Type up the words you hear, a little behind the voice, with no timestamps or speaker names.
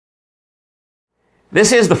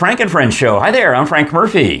This is the Frank and Friends Show. Hi there, I'm Frank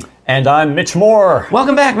Murphy. And I'm Mitch Moore.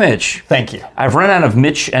 Welcome back, Mitch. Thank you. I've run out of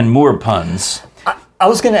Mitch and Moore puns. I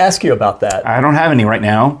was going to ask you about that. I don't have any right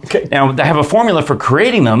now. Okay. Now, I have a formula for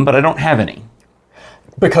creating them, but I don't have any.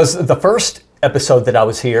 Because the first episode that I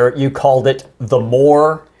was here, you called it The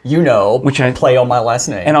More You Know, which I play on my last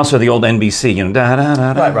name. And also the old NBC, da da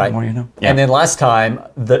da da. Right. The more you know. Yeah. And then last time,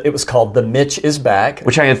 it was called The Mitch is Back.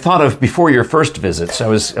 Which I had thought of before your first visit, so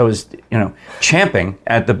I was champing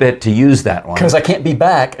at the bit to use that one. Because I can't be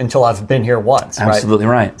back until I've been here once. Absolutely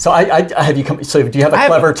right. So I have you come. So do you have a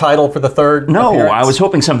clever title for the third? No, appearance? I was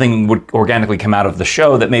hoping something would organically come out of the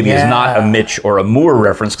show that maybe is not a Mitch or a Moore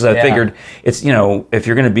reference, because I figured it's if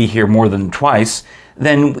you're going to be here more than twice,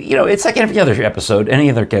 then it's like every other episode, any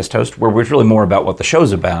other guest host, where it's really more about what the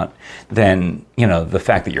show's about than the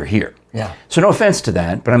fact that you're here. Yeah. So no offense to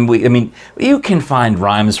that, but I mean, you can find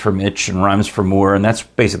rhymes for Mitch and rhymes for Moore, and that's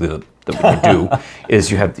basically what you do.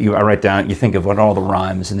 Is I write down, you think of what all the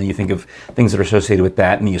rhymes, and then you think of things that are associated with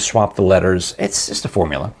that, and you swap the letters. It's just a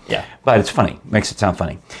formula. Yeah. But it's funny. Makes it sound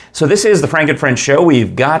funny. So this is the Frank and Friends Show.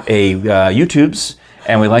 We've got a YouTubes,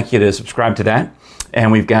 and we'd like you to subscribe to that.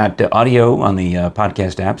 And we've got audio on the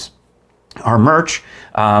podcast apps. Our merch,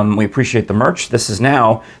 we appreciate the merch. This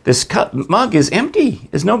mug is empty.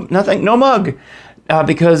 There's no mug,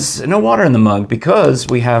 because no water in the mug, because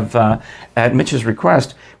we have, at Mitch's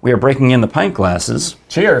request, we are breaking in the pint glasses.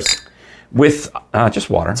 Cheers. With just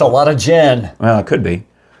water. It's a lot of gin. Well, it could be.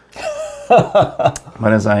 But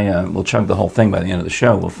as we'll chug the whole thing by the end of the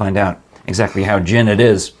show, we'll find out exactly how gin it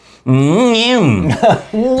is. The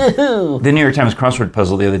New York Times Crossword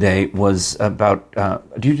Puzzle the other day was about,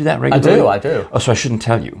 do you do that regularly? I do. Oh, so I shouldn't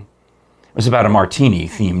tell you. It was about a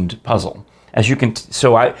martini-themed puzzle. As you can,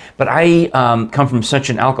 but I come from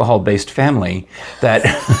such an alcohol-based family that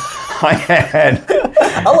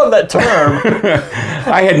I love that term.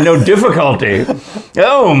 I had no difficulty.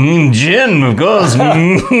 Oh, gin, of course.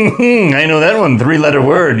 I know that one. 3-letter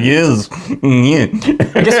word, yes.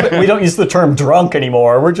 I guess we don't use the term drunk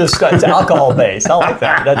anymore. We're just, it's alcohol-based. I like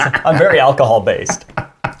that. I'm very alcohol-based.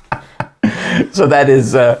 So that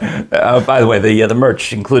is, by the way, the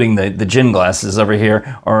merch, including the gin glasses over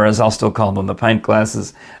here, or as I'll still call them, the pint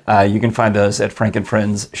glasses, you can find those at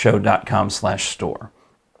frankandfriendsshow.com/store.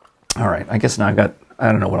 All right, I guess now I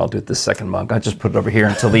don't know what I'll do with this second mug. I'll just put it over here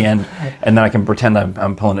until the end, and then I can pretend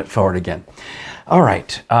I'm pulling it forward again. All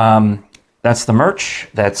right, that's the merch.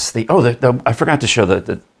 That's I forgot to show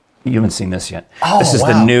you haven't seen this yet. Oh, this is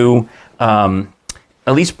wow. the new,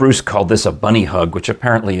 Elise Bruce called this a bunny hug, which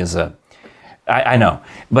apparently is I know,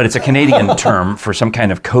 but it's a Canadian term for some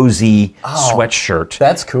kind of cozy sweatshirt.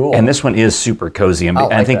 That's cool. And this one is super cozy. And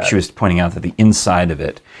I think she was pointing out that the inside of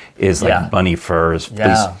it is like bunny furs.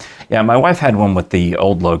 Yeah. Yeah, my wife had one with the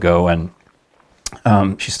old logo, and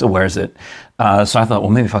she still wears it. So I thought, well,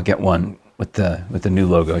 maybe if I'll get one with the new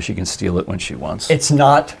logo, she can steal it when she wants. It's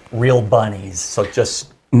not real bunnies, so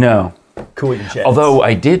just cool your jets. Although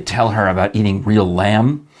I did tell her about eating real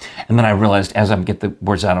lamb, and then I realized as I get the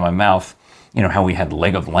words out of my mouth, how we had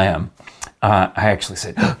leg of lamb. I actually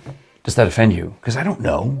said, does that offend you? Because I don't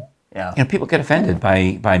know. Yeah. People get offended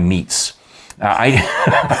by meats.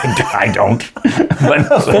 I don't.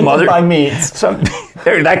 But some other by meats.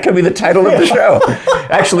 That could be the title of the show.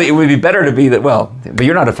 Actually, it would be better to be that. Well, but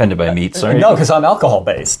you're not offended by meats, are you? No, because I'm alcohol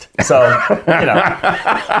based. So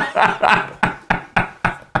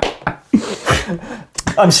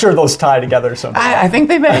I'm sure those tie together somehow. I think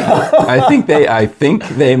they may. I think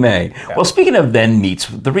they may. Yeah. Well, speaking of then meats,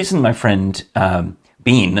 the reason my friend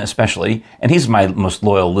Bean, especially, and he's my most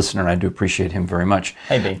loyal listener, and I do appreciate him very much.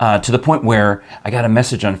 Hey, Bean. To the point where I got a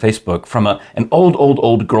message on Facebook from an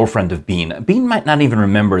old girlfriend of Bean. Bean might not even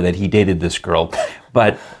remember that he dated this girl,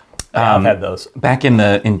 but I've had those back in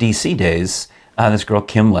DC days. This girl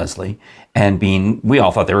Kim Leslie and Bean, we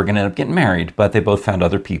all thought they were going to end up getting married, but they both found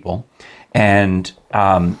other people. And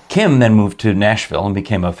Kim then moved to Nashville and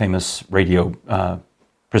became a famous radio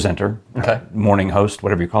presenter, morning host,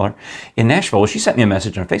 whatever you call her, in Nashville. Well, she sent me a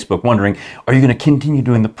message on Facebook wondering, are you going to continue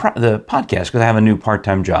doing the podcast? Because I have a new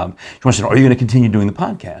part-time job. She wants to know, are you going to continue doing the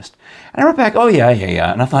podcast? And I wrote back, oh,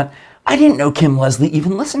 yeah. And I thought, I didn't know Kim Leslie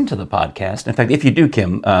even listened to the podcast. In fact, if you do,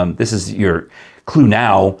 Kim, this is your clue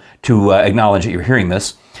now to acknowledge that you're hearing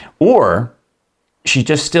this. Or she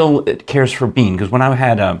just still cares for Bean. Because when I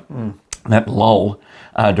had that lull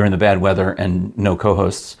during the bad weather and no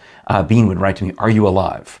co-hosts, Bean would write to me, are you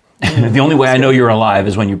alive? The only way I know you're alive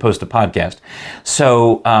is when you post a podcast.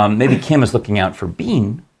 So maybe Kim is looking out for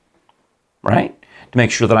Bean, right? To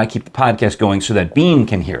make sure that I keep the podcast going so that Bean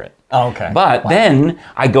can hear it. Oh, okay. But then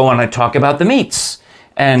I go and I talk about the meats.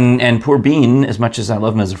 And poor Bean, as much as I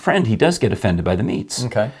love him as a friend, he does get offended by the meats.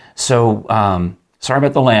 Okay. So, sorry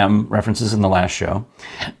about the lamb references in the last show,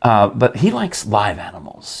 but he likes live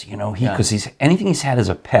animals, you know, because anything he's had as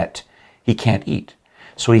a pet, he can't eat.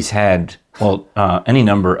 So he's had, well, any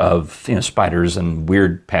number of, you know, spiders and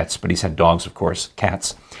weird pets, but he's had dogs, of course,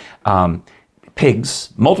 cats, pigs,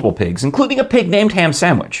 multiple pigs, including a pig named Ham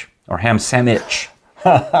Sandwich, or Ham Sandwich.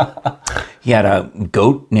 He had a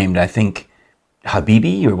goat named, I think,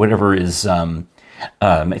 Habibi, or whatever is,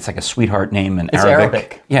 it's like a sweetheart name in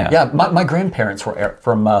Arabic. Yeah. Yeah, my grandparents were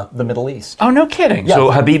from the Middle East. Oh, no kidding. Yeah.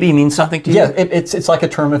 So Habibi means something to you? Yeah, it's like a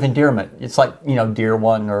term of endearment. It's like, you know, dear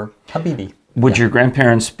one or Habibi. Would your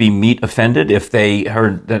grandparents be meat offended if they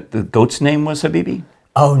heard that the goat's name was Habibi?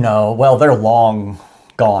 Oh, no. Well, they're long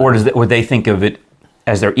gone. Or would they think of it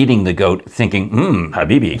as they're eating the goat, thinking,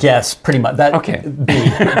 Habibi? Yes, pretty much. That, okay.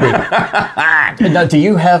 Now, do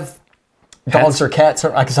you have dogs or cats?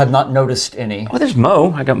 Because I've not noticed any. Oh, there's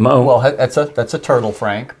Mo. I got Mo. Well, that's a turtle,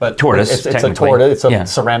 Frank. But tortoise, it's a tortoise. It's a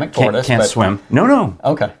ceramic tortoise. Can't swim. No.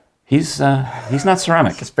 Okay. He's not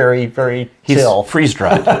ceramic. It's very, very He's chill. freeze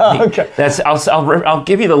dried. Okay. I'll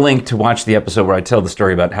give you the link to watch the episode where I tell the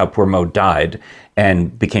story about how poor Mo died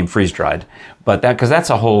and became freeze dried. But because that's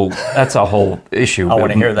a whole issue. I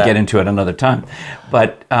want to hear that. Get into it another time.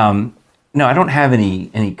 But no, I don't have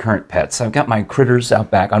any current pets. I've got my critters out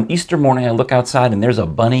back. On Easter morning, I look outside and there's a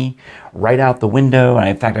bunny right out the window. And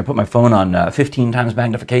in fact, I put my phone on 15 times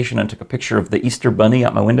magnification and took a picture of the Easter bunny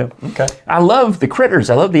out my window. Okay. I love the critters.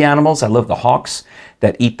 I love the animals. I love the hawks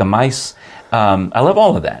that eat the mice. I love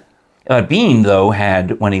all of that. Bean, though,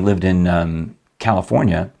 had, when he lived in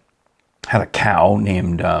California, had a cow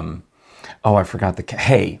named, I forgot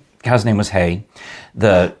Hay. The cow's name was Hay.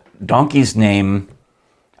 The donkey's name...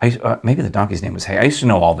 maybe the donkey's name was Hay. I used to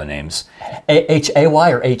know all the names. Hay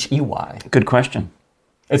or Hey? Good question.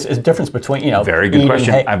 It's a difference between, you know. Very good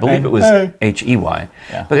question. I believe it was Hey.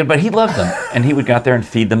 Yeah. But he loved them, and he would go out there and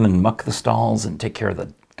feed them and muck the stalls and take care of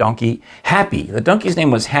the donkey. Happy. The donkey's name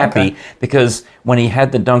was Happy because when he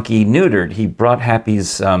had the donkey neutered, he brought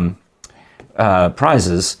Happy's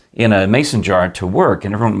prizes in a mason jar to work,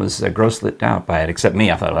 and everyone was gross lit out by it, except me.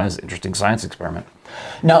 I thought, well, that was an interesting science experiment.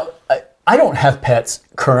 Now, I don't have pets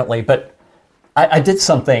currently, but I did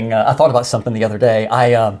something, I thought about something the other day.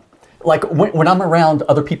 Like when I'm around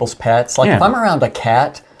other people's pets, like if I'm around a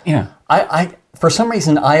cat, I for some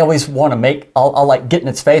reason, I always want to I'll like get in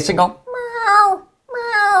its face and go, meow,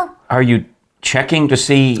 meow. Are you checking to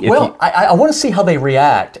see if I want to see how they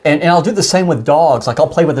react. And I'll do the same with dogs. Like I'll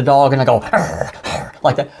play with a dog and I go, arr, arr,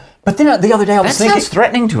 like that. But then the other day I was thinking... That sounds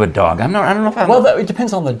threatening to a dog. I don't know if I... Well, it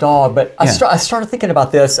depends on the dog, but I started thinking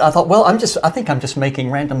about this. I thought, well, I think I'm just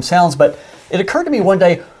making random sounds, but it occurred to me one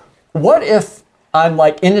day, what if I'm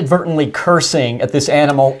like inadvertently cursing at this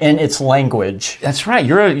animal in its language? That's right.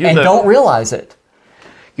 Don't realize it.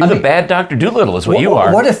 You're the bad Dr. Dolittle is what you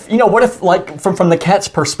are. What if like from the cat's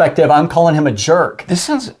perspective, I'm calling him a jerk? This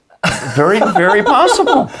sounds very, very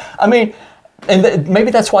possible. I mean... And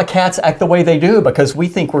maybe that's why cats act the way they do, because we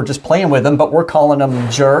think we're just playing with them, but we're calling them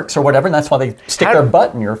jerks or whatever, and that's why they stick their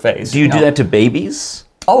butt in your face. Do you do that to babies?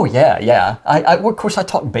 Oh, yeah. Of course, I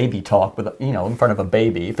talk baby talk with, in front of a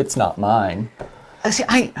baby if it's not mine. See,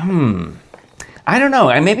 I don't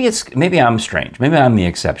know. Maybe I'm strange. Maybe I'm the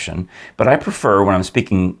exception. But I prefer when I'm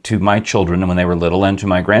speaking to my children and when they were little and to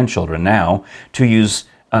my grandchildren now to use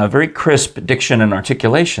very crisp diction and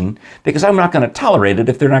articulation, because I'm not going to tolerate it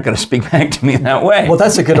if they're not going to speak back to me that way. Well,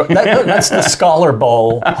 that's that's the Scholar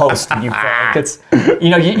Bowl host of you, Frank. It's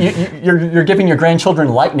you're giving your grandchildren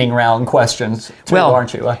lightning round questions too,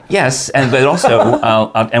 aren't you? Yes, but also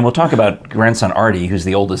and we'll talk about grandson Artie, who's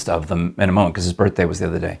the oldest of them, in a moment because his birthday was the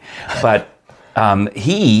other day. But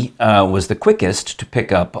he was the quickest to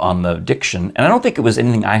pick up on the diction, and I don't think it was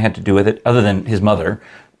anything I had to do with it, other than his mother,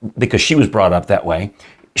 because she was brought up that way.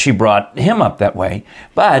 She brought him up that way,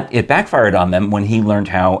 but it backfired on them when he learned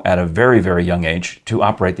how, at a very, very young age, to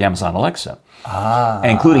operate the Amazon Alexa,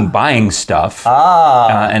 including buying stuff,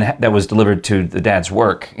 and that was delivered to the dad's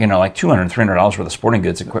work. Like $200, $300 worth of sporting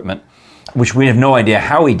goods equipment, which we have no idea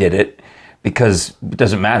how he did it, because it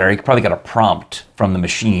doesn't matter. He probably got a prompt from the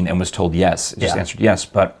machine and was told yes. It just answered yes,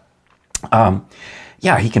 but.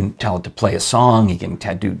 He can tell it to play a song. He can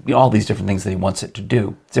do all these different things that he wants it to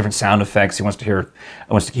do. Different sound effects. He wants to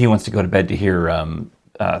go to bed to hear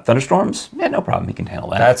thunderstorms. Yeah, no problem. He can handle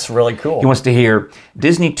that. That's really cool. He wants to hear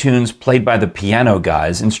Disney tunes played by the piano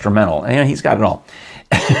guys, instrumental. And he's got it all.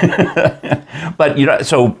 But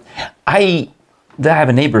so I have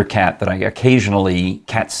a neighbor cat that I occasionally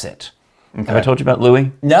cat sit. Okay. Have I told you about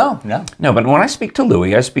Louie? No, no. No, but when I speak to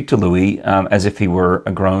Louie, as if he were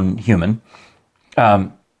a grown human.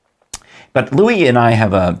 But Louie and I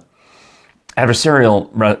have a adversarial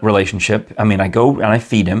relationship. I mean, I go and I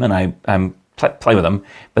feed him and I play with him,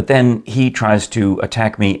 but then he tries to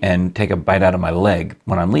attack me and take a bite out of my leg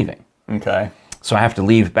when I'm leaving. Okay. So I have to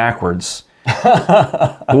leave backwards,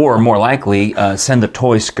 or more likely, send the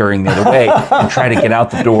toy scurrying the other way and try to get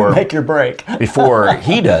out the door. Make your break before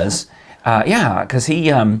he does. Yeah, because he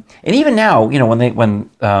and even now, when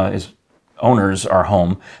his owners are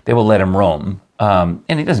home, they will let him roam. And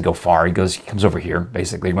he doesn't go far. He comes over here,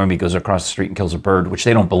 basically. Maybe he goes across the street and kills a bird, which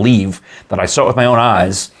they don't believe that I saw it with my own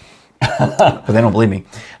eyes. But they don't believe me.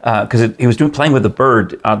 Because he was playing with the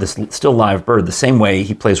bird, this still live bird, the same way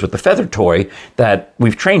he plays with the feather toy that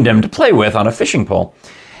we've trained him to play with on a fishing pole.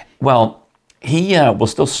 Well, he will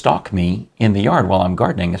still stalk me in the yard while I'm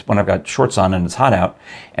gardening. It's when I've got shorts on and it's hot out.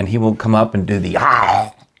 And he will come up and do the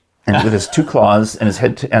and with his two claws and his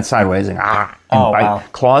head sideways and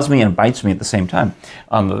claws me and bites me at the same time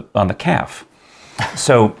on the calf.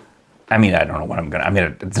 So, I mean, I don't know what I'm gonna. I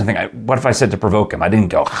mean, it's something. What if I said to provoke him? I didn't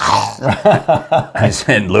go. I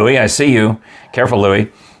said, "Louie, I see you. Careful,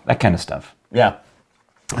 Louie." That kind of stuff. Yeah.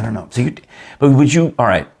 I don't know. So, but would you? All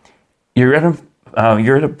right. You're at a farm.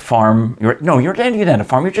 You're at a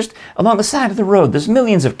farm. You're just along the side of the road. There's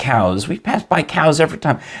millions of cows. We pass by cows every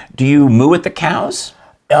time. Do you moo at the cows?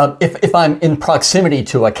 If I'm in proximity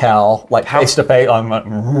to a cow, like face to face, I'm like,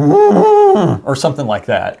 or something like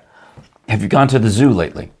that. Have you gone to the zoo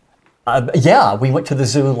lately? Yeah, we went to the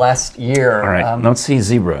zoo last year. All right, let's see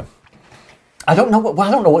zebra. I don't know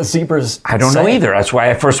what zebras. I don't know either. That's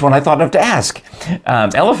why first one I thought of to ask.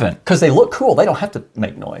 Elephant. Because they look cool. They don't have to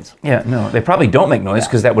make noise. Yeah, no, they probably don't make noise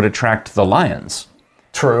because that would attract the lions.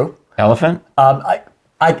 True. Elephant.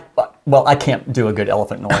 Well, I can't do a good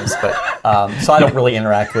elephant noise, but so I don't really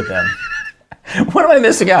interact with them. What am I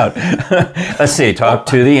missing out? Let's see. Talk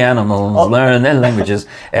to the animals, learn their languages.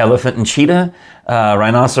 Elephant and cheetah,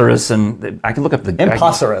 rhinoceros, and I can look up the...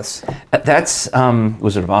 Imposaurus. That's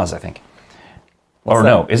Wizard of Oz, I think.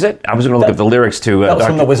 No, is it? I was going to look up the lyrics to... that was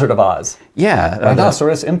from the Wizard of Oz. Yeah.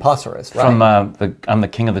 Rhinoceros, Imposaurus, right? From I'm the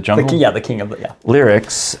King of the Jungle? The King of the... Yeah.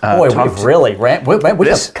 Lyrics. Boy, we've really... we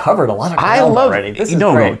just covered a lot of ground already. This is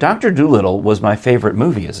great. No, Doctor Dolittle was my favorite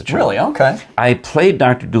movie as a child. Really? Okay. I played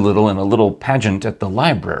Doctor Dolittle in a little pageant at the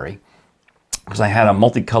library because I had a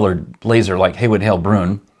multicolored blazer like Haywood Hale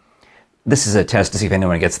Broun. This is a test to see if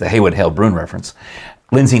anyone gets the Haywood Hale Broun reference.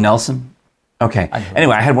 Lindsay Nelson. Okay.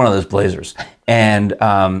 Anyway, I had one of those blazers, and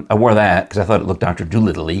I wore that because I thought it looked Dr.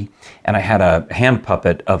 Dolittle-y, and I had a hand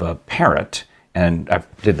puppet of a parrot, and I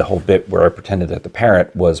did the whole bit where I pretended that the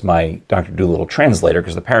parrot was my Dr. Dolittle translator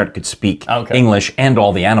because the parrot could speak English and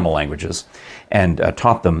all the animal languages, and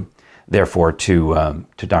taught them, therefore, to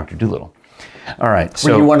Dr. Dolittle. All right.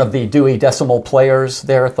 So, were you one of the Dewey Decimal players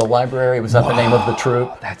there at the library? Was that the name of the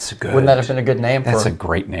troupe? That's good. Wouldn't that have been a good name? That's a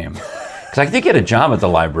great name. Because I did get a job at the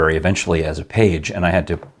library eventually as a page, and I had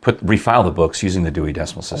to refile the books using the Dewey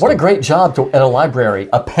Decimal System. What a great job at a library,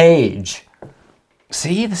 a page.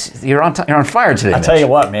 See, you're on fire today, Mitch. I'll tell you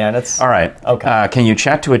what, man. It's all right. Okay. Can you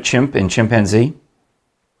chat to a chimp in chimpanzee?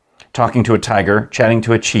 Talking to a tiger, chatting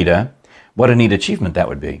to a cheetah. What a neat achievement that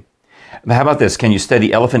would be. How about this? Can you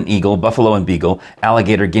study elephant, eagle, buffalo, and beagle,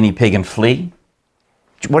 alligator, guinea pig, and flea?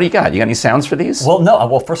 What do you got? You got any sounds for these? Well, no.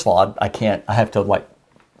 Well, first of all, I can't. I have to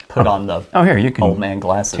put on the here you can old man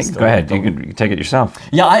glasses. Go ahead. You can take it yourself.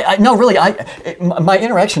 Yeah, no, really. My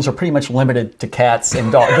interactions are pretty much limited to cats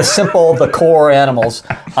and dogs. The core animals.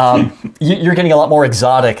 You're getting a lot more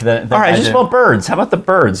exotic than all right, I just do. about birds. How about the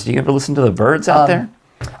birds? Do you ever listen to the birds out there?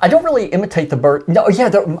 I don't really imitate the bird. No,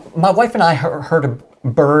 yeah. My wife and I heard a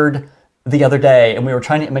bird the other day, and we were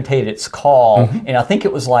trying to imitate its call, and I think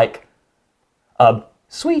it was like,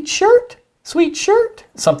 "Sweet shirt." Sweet shirt,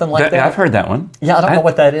 something like that. I've heard that one. Yeah, I don't know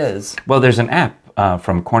what that is. Well, there's an app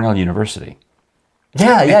from Cornell University.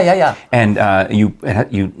 Yeah. And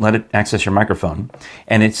you let it access your microphone,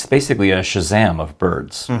 and it's basically a Shazam of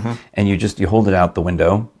birds. And you hold it out the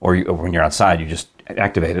window, or when you're outside, you just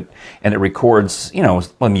activate it, and it records. You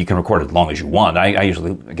can record it as long as you want. I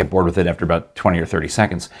usually get bored with it after about 20 or 30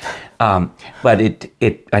 seconds. But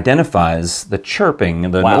it identifies the chirping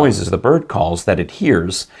and the noises, the bird calls that it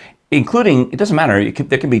hears. Including, it doesn't matter,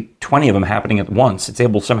 there can be 20 of them happening at once. It's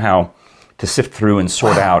able somehow to sift through and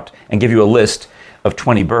sort out and give you a list of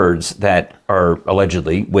 20 birds that are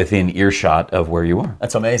allegedly within earshot of where you are.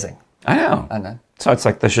 That's amazing. I know. So it's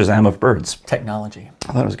like the Shazam of birds. Technology.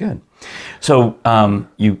 I thought it was good. So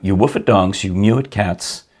you woof at dogs, you mew at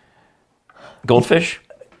cats. Goldfish?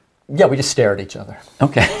 Yeah, we just stare at each other.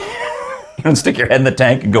 Okay. You don't stick your head in the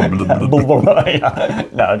tank and go. Yeah.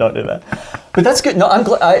 No, don't do that. But that's good. No, I'm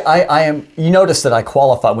glad. I am. You notice that I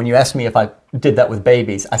qualify when you asked me if I did that with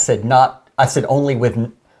babies. I said not. I said only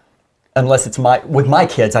with. Unless it's with my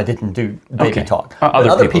kids, I didn't do baby talk.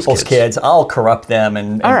 Other people's kids, I'll corrupt them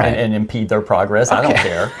and impede their progress. I don't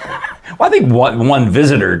care. Well, I think one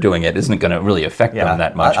visitor doing it isn't going to really affect them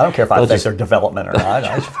that much. I don't care if I affect their development or not.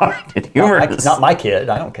 I find it humorous. Not my kid.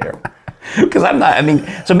 I don't care. Because I'm not. I mean,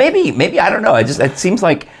 so maybe I don't know. It seems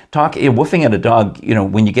like woofing at a dog.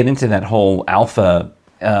 When you get into that whole alpha,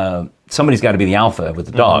 somebody's got to be the alpha with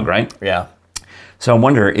the dog, right? Yeah. So I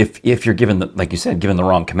wonder if you're given like you said, given the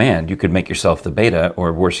wrong command, you could make yourself the beta,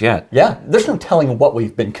 or worse yet. Yeah, there's no telling what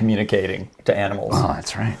we've been communicating to animals. Oh,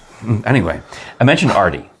 that's right. Anyway, I mentioned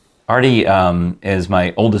Artie. Artie is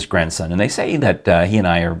my oldest grandson, and they say that he and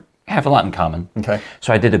I have a lot in common. Okay.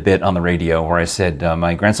 So I did a bit on the radio where I said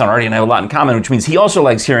my grandson Artie and I have a lot in common, which means he also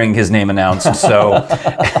likes hearing his name announced. So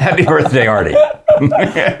happy birthday, Artie.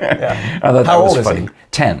 Yeah. I thought How that was old funny. is he?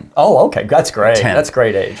 10. Oh, okay. That's great. 10. That's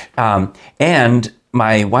great age. And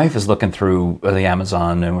my wife is looking through the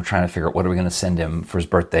Amazon, and we're trying to figure out what are we going to send him for his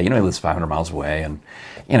birthday. He lives 500 miles away, and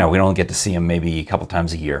we don't get to see him maybe a couple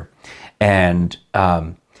times a year. And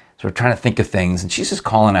so we're trying to think of things, and she's just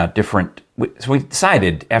calling out different. So we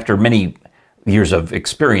decided, after many years of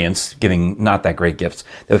experience giving not that great gifts,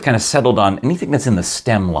 that we've kind of settled on anything that's in the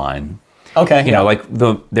STEM line. Okay. Like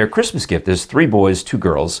their Christmas gift is 3 boys, 2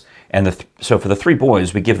 girls, and so for the 3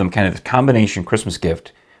 boys, we give them kind of the combination Christmas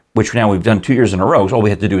gift, which now we've done 2 years in a row. So all we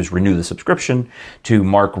had to do is renew the subscription to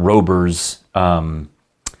Mark Rober's Crunch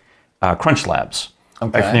Labs.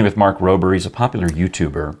 Okay. I'm familiar with Mark Rober. He's a popular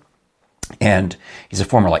YouTuber, and he's a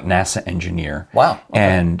former NASA engineer. Wow. Okay.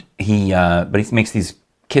 And but he makes these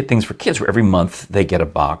things for kids where every month they get a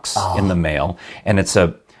box in the mail, and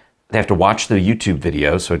they have to watch the YouTube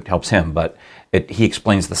video, so it helps him, but he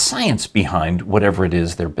explains the science behind whatever it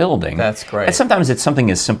is they're building. That's great. And sometimes it's something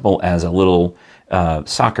as simple as a little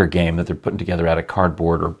soccer game that they're putting together out of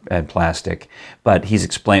cardboard and plastic, but he's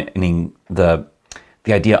explaining the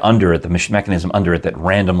idea under it, the mechanism under it that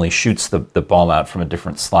randomly shoots the ball out from a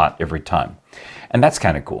different slot every time. And that's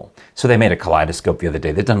kind of cool. So they made a kaleidoscope the other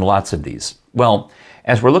day. They've done lots of these. Well,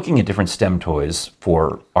 as we're looking at different STEM toys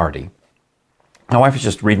for Artie, my wife is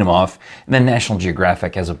just reading them off, and then National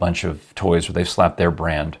Geographic has a bunch of toys where they've slapped their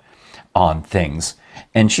brand on things.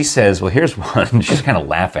 And she says, well, here's one. She's kind of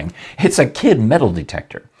laughing. It's a kid metal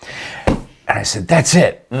detector. And I said, that's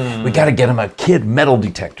it. We got to get him a kid metal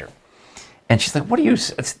detector. And she's like, what are you,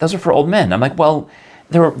 those are for old men. I'm like, well,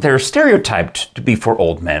 they're stereotyped to be for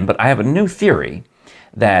old men, but I have a new theory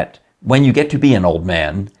that when you get to be an old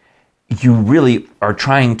man, you really are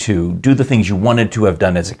trying to do the things you wanted to have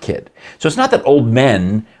done as a kid. So it's not that old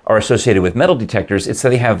men are associated with metal detectors, it's that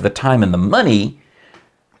they have the time and the money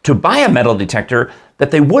to buy a metal detector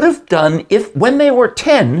that they would have done when they were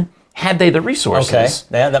 10, had they the resources.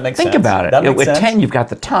 Okay, yeah, that makes sense. Think about it. That makes At sense. 10, you've got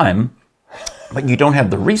the time, but you don't have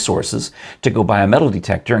the resources to go buy a metal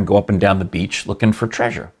detector and go up and down the beach looking for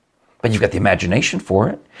treasure. But you've got the imagination for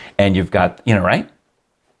it, and you've got, right?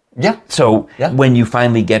 Yeah. So when you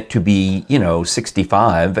finally get to be,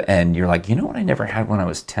 65, and you're like, what I never had when I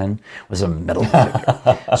was 10 was a metal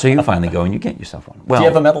detector. So you finally go and you get yourself one. Well, do you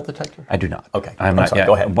have a metal detector? I do not. Okay. I'm not sorry. yet.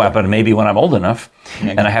 Go ahead. But maybe when I'm old enough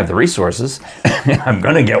and I have the resources, I'm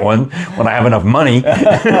going to get one when I have enough money.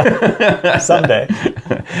 Someday.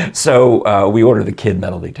 So we ordered the kid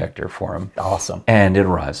metal detector for him. Awesome. And it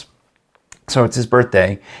arrives. So it's his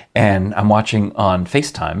birthday, and I'm watching on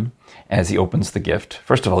FaceTime as he opens the gift.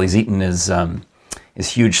 First of all, he's eaten his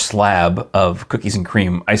huge slab of cookies and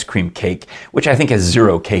cream ice cream cake, which I think has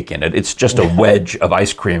 0 cake in it. It's just a wedge of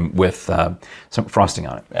ice cream with some frosting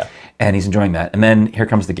on it. Yeah. And he's enjoying that. And then here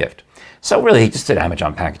comes the gift. So really, he just did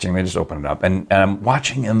Amazon packaging. They just opened it up. And I'm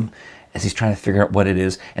watching him as he's trying to figure out what it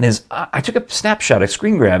is. And I took a snapshot, a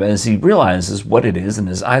screen grab, as he realizes what it is, and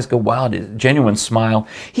his eyes go wild, a genuine smile.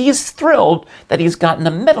 He is thrilled that he's gotten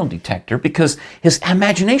a metal detector because his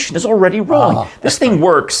imagination is already rolling. This thing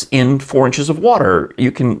works in 4 inches of water.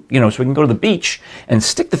 You can, so we can go to the beach and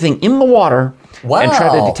stick the thing in the water and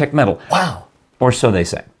try to detect metal. Wow. Or so they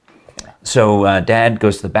say. So Dad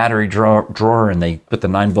goes to the battery drawer, and they put the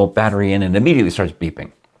 9-volt battery in, and it immediately starts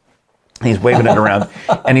beeping. He's waving it around,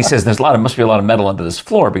 and he says, must be a lot of metal under this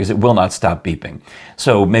floor because it will not stop beeping.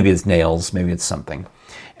 So maybe it's nails, maybe it's something.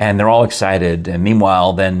 And they're all excited. And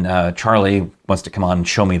meanwhile, then Charlie wants to come on and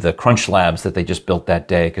show me the Crunch Labs that they just built that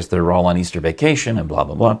day because they're all on Easter vacation and blah,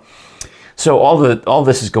 blah, blah. So all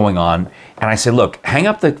this is going on. And I say, look, hang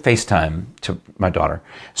up the FaceTime to my daughter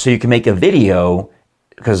so you can make a video,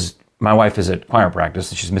 because my wife is at choir practice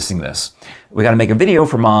and she's missing this. We got to make a video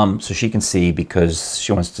for Mom so she can see, because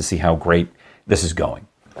she wants to see how great this is going.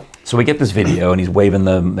 So we get this video and he's waving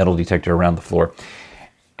the metal detector around the floor.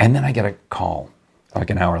 And then I get a call like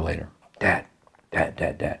an hour later. Dad. Do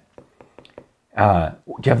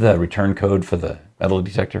you have the return code for the metal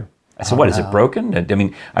detector? I said, what, is it broken? I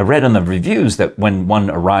mean, I read on the reviews that when one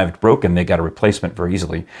arrived broken, they got a replacement very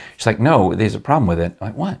easily. She's like, no, there's a problem with it. I'm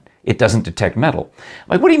like, what? It doesn't detect metal. I'm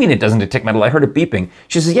like, what do you mean it doesn't detect metal? I heard it beeping.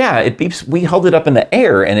 She says, yeah, it beeps. We held it up in the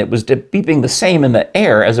air and it was beeping the same in the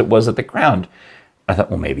air as it was at the ground. I thought,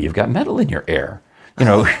 well, maybe you've got metal in your air. You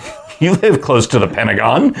know, you live close to the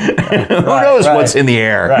Pentagon. Who knows what's in the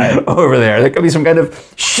air over there? There could be some kind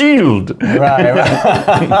of shield. Right.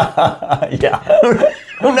 Yeah.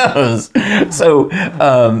 Who knows? So,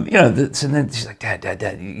 you know, so then she's like, Dad,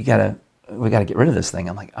 we gotta get rid of this thing.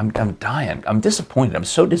 I'm like, I'm dying. I'm disappointed. I'm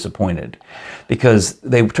so disappointed because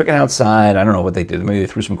they took it outside. I don't know what they did. Maybe they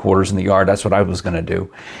threw some quarters in the yard. That's what I was gonna do.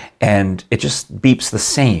 And it just beeps the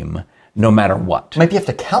same no matter what. Maybe you have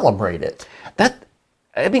to calibrate it.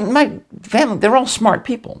 I mean, my family, they're all smart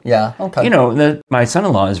people. Yeah, okay. You know, my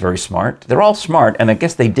son-in-law is very smart. They're all smart, and I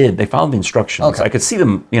guess they followed the instructions. Okay. I could see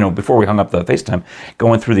them, you know, before we hung up the FaceTime,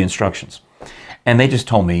 going through the instructions. And they just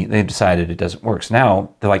told me, they decided it doesn't work. So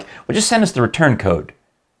now they're like, well, just send us the return code.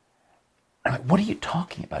 I'm like, what are you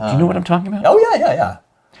talking about? Do you know what I'm talking about? Oh, yeah.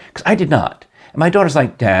 Because I did not. And my daughter's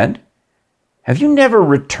like, Dad, have you never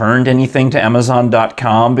returned anything to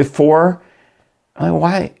Amazon.com before? I'm like,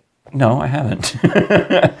 why? No, I haven't.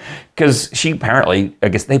 Because she apparently, I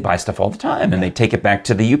guess they buy stuff all the time and they take it back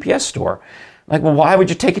to the UPS store. Like, well, why would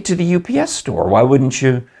you take it to the UPS store? Why wouldn't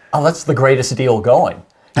you? Oh, that's the greatest deal going.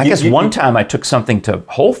 I guess one time I took something to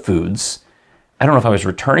Whole Foods. I don't know if I was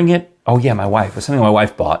returning it. Oh, yeah, my wife. It was something my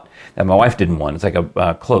wife bought that my wife didn't want. It's like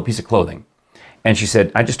a piece of clothing. And she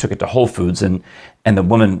said, I just took it to Whole Foods. And the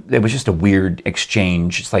woman, it was just a weird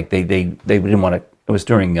exchange. It's like they didn't want to. It was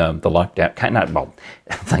during the lockdown.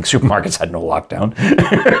 Thanks, supermarkets had no lockdown.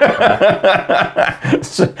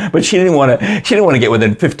 But she didn't want to get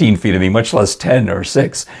within 15 feet of me, much less 10 or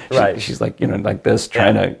 6. She's like, you know, like this,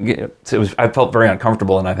 trying to get. So I felt very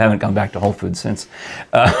uncomfortable, and I haven't gone back to Whole Foods since.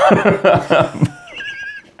 I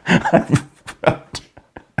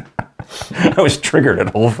was triggered at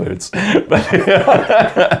Whole Foods. But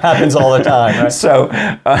happens all the time, right?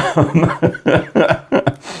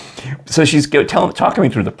 So she's talking me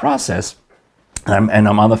through the process, and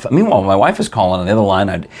I'm on the phone. Meanwhile, my wife is calling on the other line,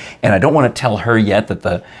 and I don't want to tell her yet that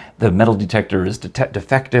the metal detector is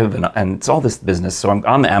defective, and it's all this business. So I'm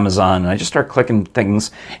on the Amazon, and I just start clicking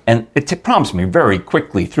things, and it prompts me very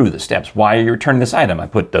quickly through the steps. Why are you returning this item? I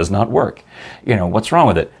put does not work. You know, what's wrong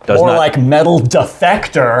with it? Like metal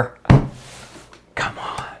defector. Come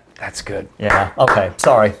on. That's good. Yeah. Okay.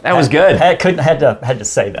 Sorry. That was good. Had to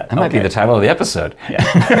say that. That might be the title of the episode. Yeah.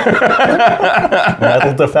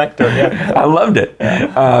 Metal defector. Yeah. I loved it.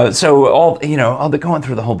 Yeah. So I'll be going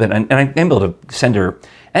through the whole bit, and I'm able to send her.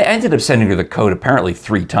 I ended up sending her the code apparently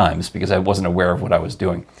 3 times because I wasn't aware of what I was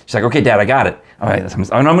doing. She's like, "Okay, Dad, I got it. All right, I'm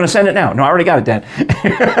going to send it now. No, I already got it, Dad."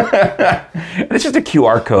 And it's just a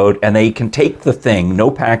QR code, and they can take the thing,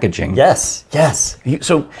 no packaging. Yes.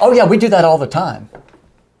 Oh yeah, we do that all the time.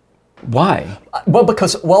 Why? Well,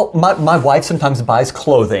 because my wife sometimes buys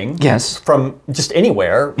clothing. Yes. From just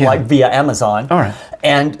anywhere, like via Amazon. All right.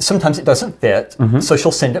 And sometimes it doesn't fit, so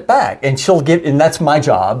she'll send it back, and and that's my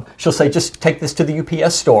job. She'll say, just take this to the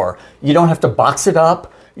UPS store. You don't have to box it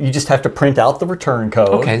up. You just have to print out the return code.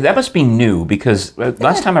 Okay, that must be new because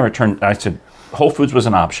last time I returned, I said Whole Foods was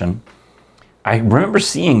an option. I remember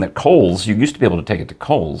seeing that Kohl's, you used to be able to take it to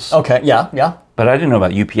Kohl's. Okay, yeah. But I didn't know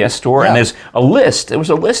about UPS store, and there's a list. There was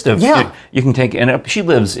a list of you can take, and she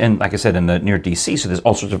lives in, like I said, near DC, so there's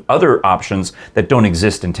all sorts of other options that don't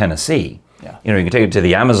exist in Tennessee. Yeah. You know, you can take it to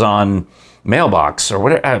the Amazon mailbox or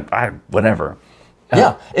whatever.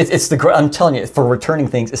 Yeah, I'm telling you, for returning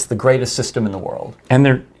things, it's the greatest system in the world.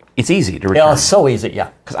 And it's easy to return. Yeah, it's so easy,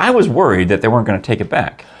 yeah. Because I was worried that they weren't going to take it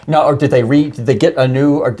back. Now, or did they get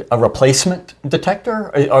a replacement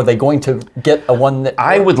detector? Are they going to get one that...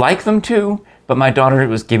 I would like them to, but my daughter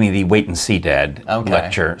was giving me the wait and see, Dad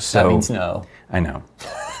lecture. So that means no. I know.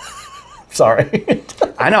 Sorry.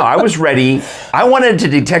 I know, I was ready. I wanted to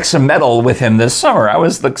detect some metal with him this summer. I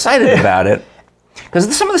was excited about it.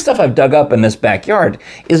 Because some of the stuff I've dug up in this backyard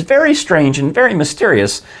is very strange and very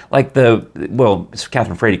mysterious, like as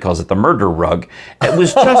Catherine Frady calls it, the murder rug. It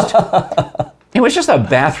was just a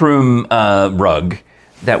bathroom rug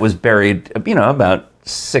that was buried, about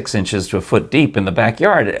 6 inches to a foot deep in the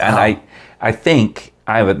backyard. And I think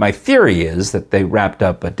my theory is that they wrapped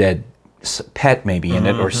up a dead pet maybe in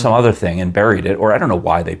it or some other thing and buried it, or I don't know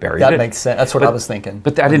why they buried it. That makes sense. That's what I was thinking.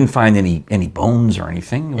 But I didn't find any bones or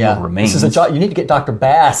anything. Yeah. No remains. This is you need to get Dr.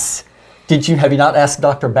 Bass. Have you not asked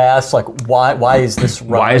Dr. Bass, like, why is this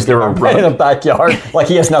rug why is there a rug in a backyard? Like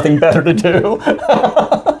he has nothing better to do.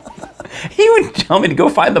 He would tell me to go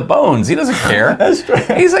find the bones. He doesn't care. That's true.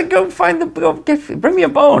 He's like, bring me a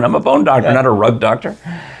bone. I'm a bone doctor, not a rug doctor.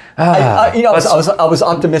 I was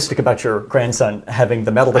optimistic about your grandson having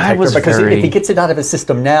the metal detector because if he gets it out of his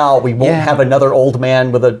system now, we won't have another old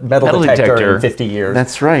man with a metal detector in 50 years.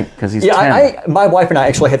 That's right, because he's 10. My wife and I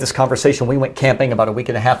actually had this conversation. We went camping about a week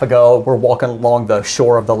and a half ago. We're walking along the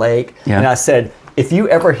shore of the lake, and I said, if you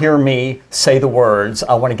ever hear me say the words,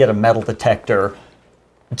 I want to get a metal detector,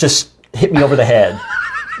 just hit me over the head.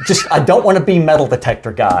 I don't want to be metal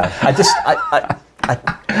detector guy.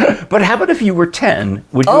 But how about if you were 10?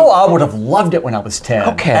 Would you? I would have loved it when I was 10.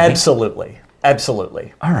 Okay. Absolutely.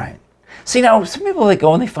 All right. See, now, some people, they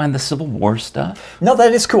go and they find the Civil War stuff. No,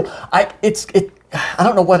 that is cool. I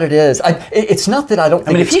don't know what it is. It's not that I don't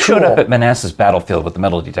think it's cool. If he showed up at Manassas Battlefield with the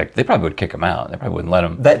metal detector, they probably would kick him out. They probably wouldn't let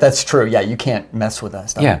him. That's true. Yeah, you can't mess with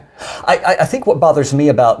that stuff. Yeah. I think what bothers me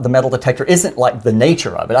about the metal detector isn't like the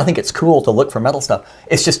nature of it. I think it's cool to look for metal stuff.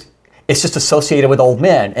 It's just associated with old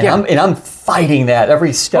men, and I'm fighting that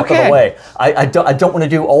every step of the way. I don't want to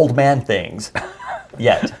do old man things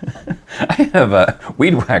yet. I have a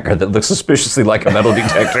weed whacker that looks suspiciously like a metal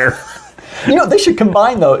detector. They should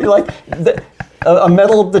combine though, like a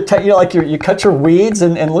metal detector. Like you cut your weeds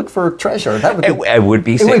and look for treasure. That would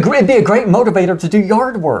be. It'd be a great motivator to do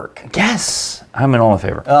yard work. Yes, I'm in all in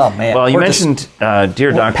favor. Oh man. Well, you mentioned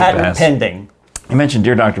Dear Dr. Patent Bass. pending. You mentioned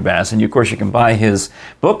Dear Dr. Bass, and of course you can buy his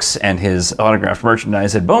books and his autographed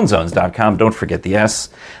merchandise at bonezones.com. Don't forget the S.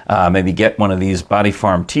 Maybe get one of these Body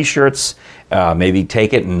Farm t-shirts. Maybe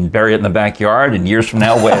take it and bury it in the backyard, and years from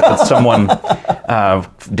now let someone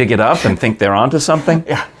dig it up and think they're onto something.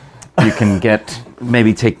 Yeah. You can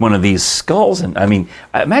maybe take one of these skulls, and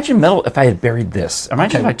imagine metal if I had buried this.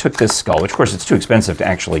 Imagine if I took this skull, which of course it's too expensive to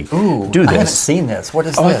actually do this. I haven't seen this. What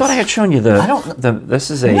is this? I thought I had shown you this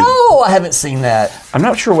is a... No, I haven't seen that. I'm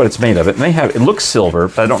not sure what it's made of. It looks silver,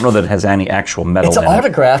 but I don't know that it has any actual metal in it. It's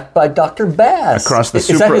autographed by Dr. Bass. Across the Is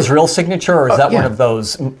that his real signature, or is that one of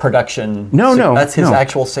those production... No. That's his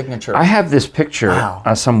actual signature. I have this picture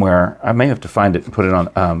somewhere. I may have to find it and put it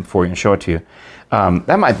on for you and show it to you.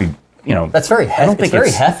 That might be... that's very hefty. I don't think it's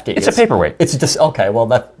very hefty. It's a paperweight. It's just okay. Well,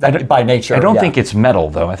 that by nature. I don't think it's metal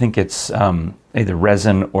though. I think it's either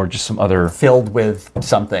resin or just some other filled with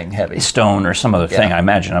something heavy, stone or some other thing. I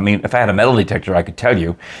imagine. If I had a metal detector, I could tell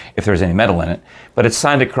you if there's any metal in it. But it's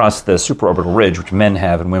signed across the supraorbital ridge, which men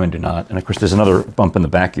have and women do not. And of course, there's another bump in the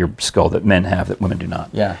back of your skull that men have that women do not.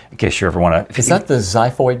 Yeah. In case you ever want to. Is that the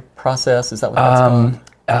xiphoid process? Is that what that's called?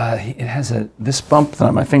 It has this bump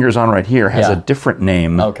that my finger's on right here has a different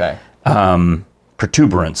name. Okay.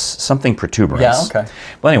 Protuberance, something protuberance. Yeah, okay.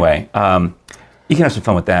 Well, anyway, you can have some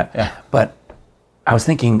fun with that. Yeah. But I was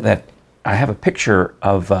thinking that I have a picture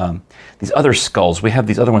of these other skulls. We have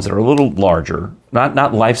these other ones that are a little larger,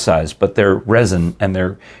 not life-size, but they're resin and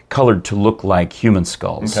they're colored to look like human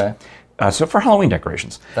skulls. Okay. So for Halloween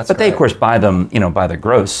decorations. But they, of course, buy them, by the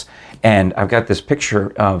gross. And I've got this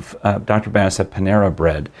picture of Dr. Bass at Panera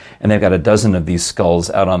Bread, and they've got a dozen of these skulls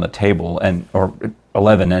out on the table, or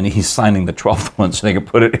 11, and he's signing the 12th one so they can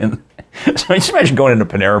put it in. So just imagine going into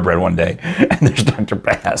Panera Bread one day, and there's Dr.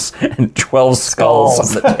 Bass and 12 skulls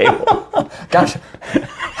on the table. Gosh,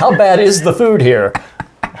 how bad is the food here?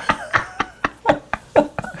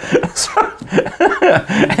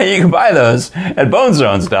 And you can buy those at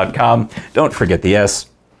bonezones.com. Don't forget the S.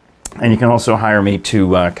 And you can also hire me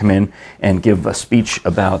to come in and give a speech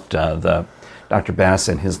about the Dr. Bass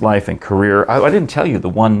and his life and career. I didn't tell you the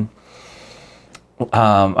one.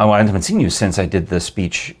 I haven't seen you since I did the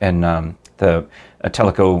speech in the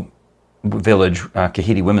Tellico Village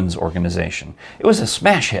Kahiti Women's Organization. It was a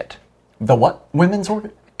smash hit. The what? Women's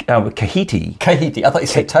organization? Kahiti. Kahiti. I thought you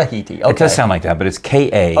said Tahiti. Okay. It does sound like that, but it's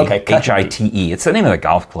Kahite. It's the name of the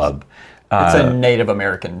golf club. It's a Native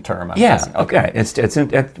American term, I'm guessing. Okay. It's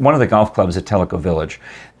at one of the golf clubs at Tellico Village.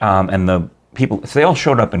 And the people, so they all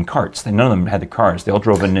showed up in carts. None of them had the cars. They all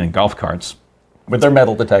drove in golf carts. With their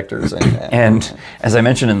metal detectors. And as I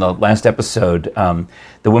mentioned in the last episode,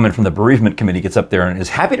 the woman from the bereavement committee gets up there and is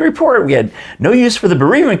happy to report we had no use for the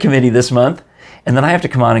bereavement committee this month. And then I have to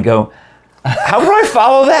come on and go, how do I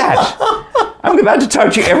follow that? I'm about to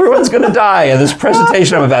talk to you. Everyone's going to die in this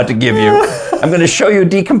presentation I'm about to give you. I'm going to show you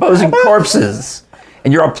decomposing corpses.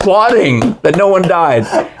 And you're applauding that no one died.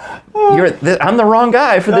 I'm the wrong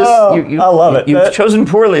guy for this. Oh, I love it. You've chosen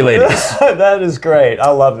poorly, ladies. That is great.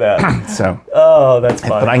 I love that. So, that's fun.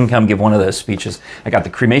 but I can come give one of those speeches. I got the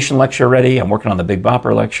cremation lecture ready. I'm working on the Big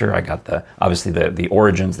Bopper lecture. I got obviously the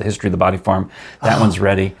origins, the history of the body farm. That one's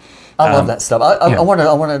ready. I love that stuff. I want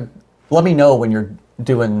to let me know when you're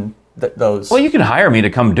doing those. Well, you can hire me to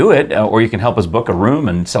come do it, or you can help us book a room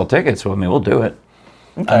and sell tickets. Well, we'll do it.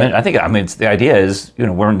 Okay. I mean, the idea is,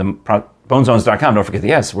 we're in the bonezones.com. Don't forget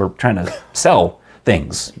the S. We're trying to sell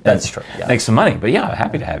things. That's true. Yeah. Make some money. But yeah,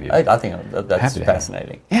 happy to have you. I think that's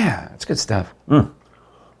fascinating. Yeah, it's good stuff.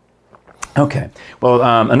 Okay. Well,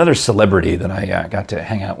 another celebrity that I got to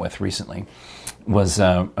hang out with recently was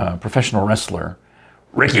a professional wrestler,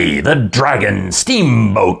 Ricky the Dragon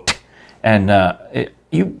Steamboat. And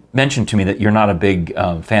you mentioned to me that you're not a big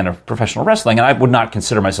fan of professional wrestling, and I would not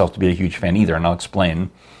consider myself to be a huge fan either, and I'll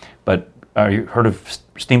explain. But you heard of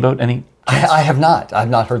Steamboat any? I have not. I've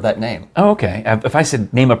not heard that name. Oh, okay. If I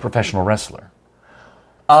said name a professional wrestler.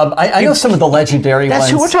 I know some of the legendary ones.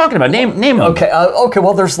 That's who we're talking about. Name them. Okay.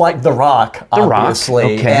 Well, there's like The Rock,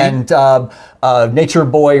 obviously. The Rock, okay. And Nature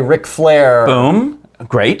Boy Ric Flair. Boom.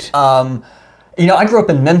 Great. I grew up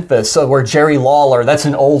in Memphis, where Jerry Lawler, that's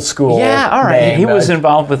an old school name. He was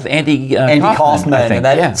involved with Andy Kaufman, I think. And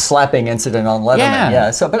that slapping incident on Letterman.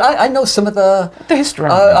 Yeah. So, but I know some of the history.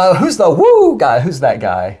 Who's the woo guy? Who's that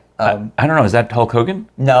guy? I don't know. Is that Hulk Hogan?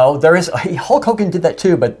 No, there is. Hulk Hogan did that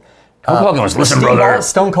too, but Hulk Hogan was, listen, brother.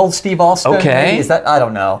 Stone Cold Steve Austin. Okay. Maybe? Is that? I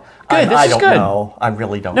don't know. Good. I don't know. I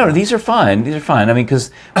really don't know. No, these are fine. I mean,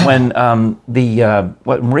 because when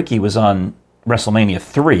when Ricky was on WrestleMania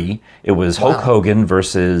 3, it was Hulk Hogan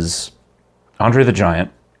versus Andre the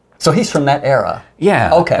Giant. So he's from that era.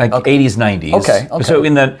 Yeah. Okay. Like 80s, 90s. Okay. So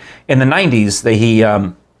in the 90s,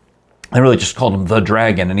 they really just called him the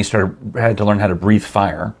Dragon, and he had to learn how to breathe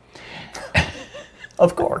fire.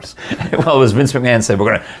 Of course. Well, as Vince McMahon said,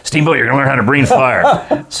 Steamboat, you're going to learn how to breathe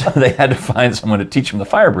fire. So they had to find someone to teach him the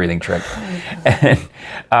fire breathing trick.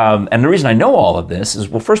 And the reason I know all of this is,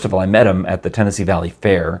 well, first of all, I met him at the Tennessee Valley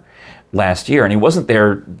Fair last year, and he wasn't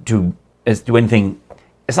there to do anything.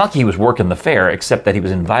 It's not like he was working the fair, except that he was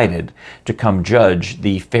invited to come judge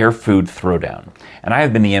the Fair Food Throwdown. And I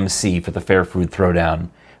have been the MC for the Fair Food Throwdown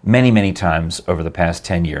many, many times over the past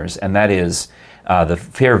 10 years, and that is the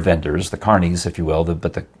fair vendors, the carnies, if you will,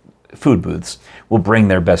 but the food booths, will bring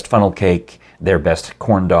their best funnel cake, their best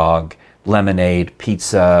corn dog, lemonade,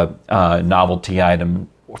 pizza, novelty item,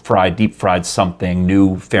 deep fried something,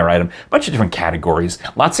 new fair item, a bunch of different categories,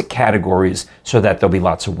 lots of categories so that there'll be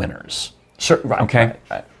lots of winners. Sure, right. Okay?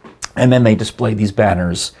 Right. And then they display these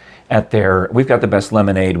banners at we've got the best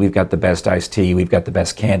lemonade, we've got the best iced tea, we've got the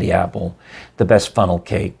best candy apple, the best funnel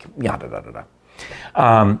cake, yada, yada,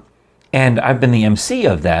 yada. And I've been the MC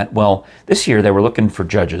of that. Well, this year they were looking for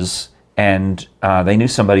judges, and they knew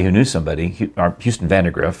somebody who knew somebody, Houston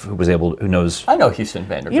Vandergriff, who knows. I know Houston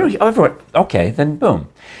Vandergriff. Everyone. Okay, then boom.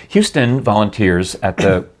 Houston volunteers at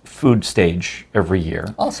the food stage every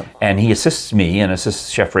year. Awesome. And he assists me and assists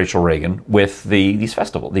Chef Rachel Reagan with these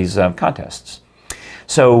contests.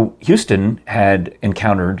 So Houston had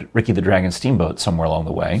encountered Ricky the Dragon Steamboat somewhere along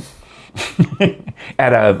the way.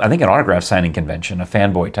 At I think an autograph signing convention, a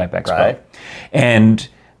fanboy type expo. Right. And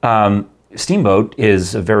Steamboat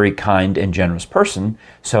is a very kind and generous person,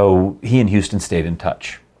 so he and Houston stayed in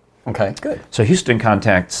touch. Okay, good. So Houston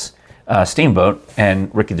contacts Steamboat,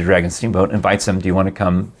 and Ricky the Dragon Steamboat invites him, do you want to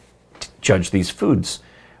come judge these foods?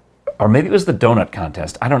 Or maybe it was the donut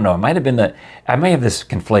contest. I don't know. It might have been I may have this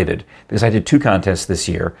conflated because I did 2 contests this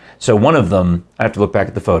year. So one of them, I have to look back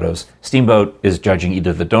at the photos. Steamboat is judging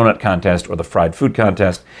either the donut contest or the fried food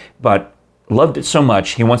contest, but loved it so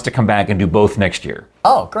much he wants to come back and do both next year.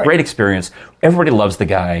 Oh, great. Great experience. Everybody loves the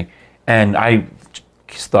guy. And I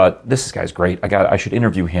just thought, this guy's great. I should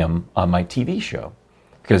interview him on my TV show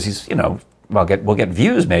because he's, we'll get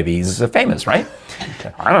views maybe. He's famous, right?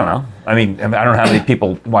 Okay. I don't know. I mean, I don't know how many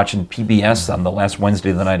people watching PBS on the last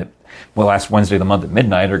Wednesday of the month at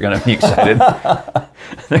midnight are going to be excited.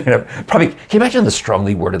 They're going to probably, can you imagine the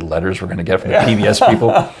strongly worded letters we're going to get from the PBS people?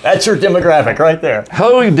 That's your demographic right there.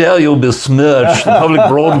 How dare you besmirch the public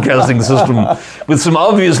broadcasting system with some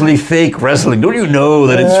obviously fake wrestling? Don't you know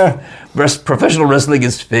that professional wrestling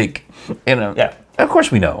is fake? Yeah. Of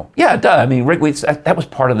course we know. Yeah, duh. I mean, Rick, that was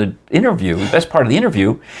part of the interview. The best part of the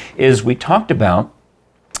interview is we talked about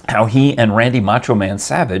how he and Randy Macho Man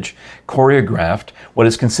Savage choreographed what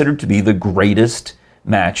is considered to be the greatest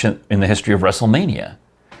match in the history of WrestleMania.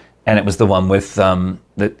 And it was the one with,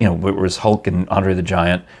 it was Hulk and Andre the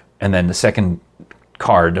Giant. And then the second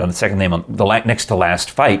card, on the second name, on the next to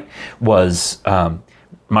last fight was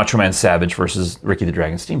Macho Man Savage versus Ricky the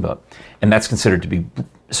Dragon Steamboat. And that's considered to be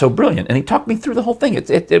so brilliant. And he talked me through the whole thing.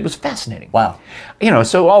 It was fascinating. Wow. You know,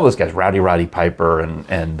 so all those guys, Roddy Piper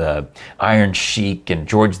and Iron Sheik and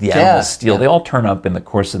George the Animal Steel, they all turn up in the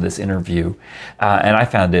course of this interview. And I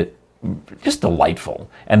found it just delightful.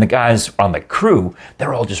 And the guys on the crew,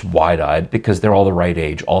 they're all just wide-eyed because they're all the right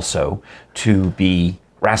age also to be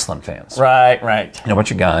wrestling fans. Right. You know, a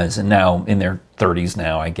bunch of guys, and now in their 30s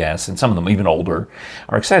now, I guess, and some of them even older,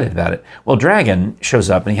 are excited about it. Well, Dragon shows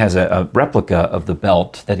up, and he has a replica of the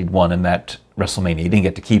belt that he'd won in that WrestleMania. He didn't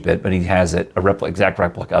get to keep it, but he has it, exact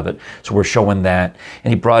replica of it. So we're showing that.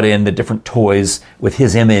 And he brought in the different toys with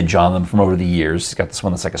his image on them from over the years. He's got this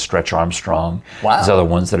one that's like a Stretch Armstrong. Wow. There's other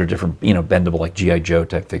ones that are different, you know, bendable, like G.I. Joe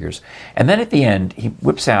type figures. And then at the end, he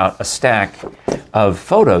whips out a stack of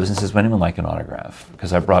photos and says, would anyone like an autograph?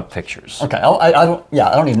 Because I brought pictures. Okay. I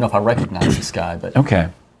don't even know if I recognize this guy, but Okay.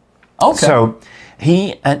 So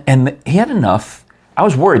he had enough. I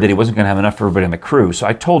was worried that he wasn't going to have enough for everybody on the crew, so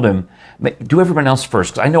I told him, do everyone else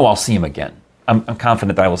first, because I know I'll see him again. I'm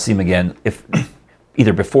confident that I will see him again if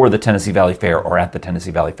either before the Tennessee Valley Fair or at the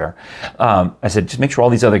Tennessee Valley Fair. I said, just make sure all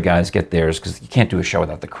these other guys get theirs, because you can't do a show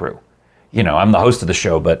without the crew. You know, I'm the host of the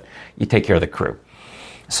show, but you take care of the crew.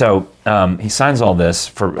 So he signs all this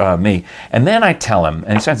for me, and then I tell him,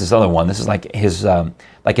 and he signs this other one. This is like his,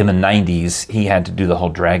 like in the 90s, he had to do the whole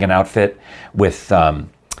dragon outfit with,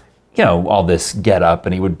 you know, all this get up,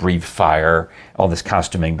 and he would breathe fire, all this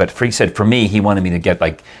costuming. But he said for me, he wanted me to get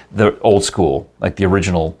like the old school, like the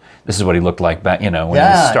original. This is what he looked like back, you know, when he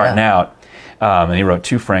was starting out. And he wrote,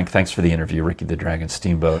 to Frank, thanks for the interview, Ricky the Dragon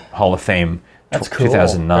Steamboat, Hall of Fame. That's cool.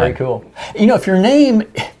 2009. Very cool. You know, if your name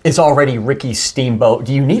is already Ricky Steamboat,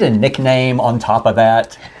 do you need a nickname on top of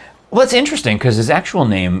that? Well, it's interesting because his actual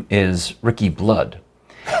name is Ricky Blood.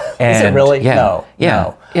 And is it really? Yeah,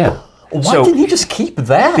 No. Yeah. Why didn't he just keep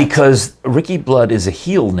that? Because Ricky Blood is a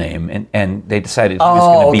heel name, and they decided he was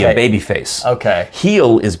going to be a babyface. Okay.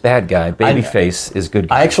 Heel is bad guy, babyface is good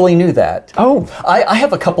guy. I actually knew that. Oh. I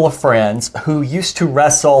have a couple of friends who used to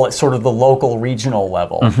wrestle at sort of the local regional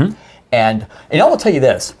level. Mm-hmm. And I will tell you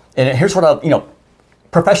this, and here's what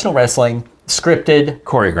professional wrestling, scripted.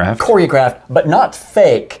 Choreographed, but not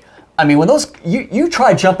fake. I mean, when those, you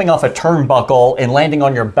try jumping off a turnbuckle and landing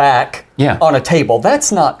on your back on a table,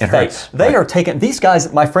 that's not fake. Hurts. They are taking, these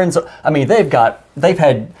guys, my friends, I mean, they've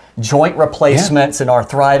had joint replacements and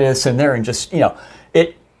arthritis, and they're in just, you know,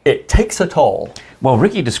 it takes a toll. Well,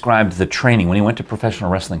 Ricky described the training when he went to professional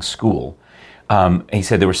wrestling school. He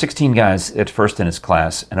said there were 16 guys at first in his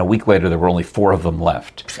class, and a week later there were only 4 of them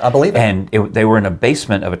left. I believe it. And they were in a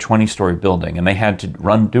basement of a 20-story building, and they had to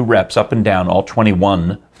do reps up and down all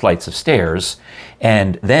 21 flights of stairs,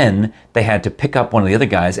 and then they had to pick up one of the other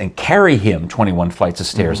guys and carry him 21 flights of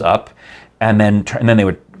stairs up, and then they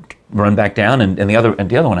would run back down, and the other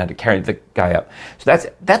one had to carry the guy up. So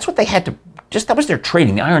that's what they had to. That was their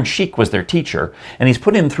training. The Iron Sheik was their teacher, and he's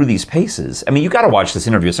put him through these paces. I mean, you got to watch this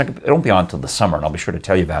interview. It won't be on until the summer, and I'll be sure to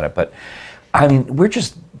tell you about it. But I mean, we're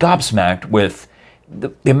just gobsmacked with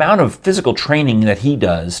the amount of physical training that he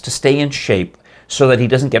does to stay in shape so that he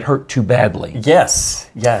doesn't get hurt too badly. Yes.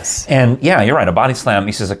 And yeah, you're right. A body slam.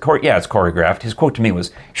 He says, it's choreographed. His quote to me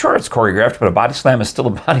was, "Sure, it's choreographed, but a body slam is still a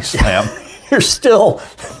body slam." You're still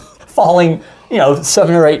falling,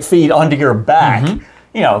 7 or 8 feet onto your back. Mm-hmm.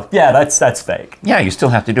 That's fake. Yeah, you still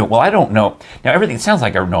have to do it. Well, I don't know. Now, everything sounds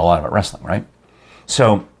like I know a lot about wrestling, right?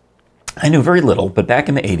 So I knew very little, but back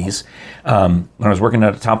in the 80s, when I was working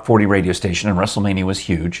at a top 40 radio station and WrestleMania was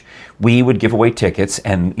huge, we would give away tickets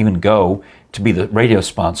and even go to be the radio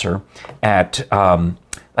sponsor at I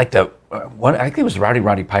think it was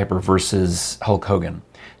Roddy Piper versus Hulk Hogan.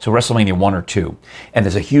 So WrestleMania 1 or 2. And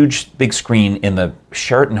there's a huge big screen in the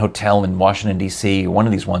Sheraton Hotel in Washington, D.C., one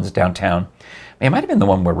of these ones downtown. It might have been the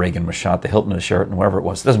one where Reagan was shot, the Hilton or Sheraton, wherever it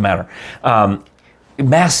was. It doesn't matter.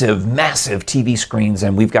 Massive TV screens,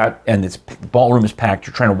 and this ballroom is packed.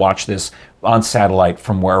 You're trying to watch this on satellite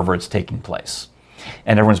from wherever it's taking place.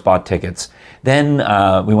 And everyone's bought tickets. Then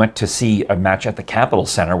we went to see a match at the Capitol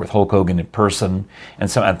Center with Hulk Hogan in person,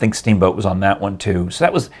 and I think Steamboat was on that one too. So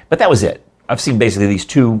that was it. I've seen basically these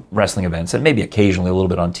 2 wrestling events, and maybe occasionally a little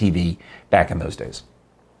bit on TV back in those days.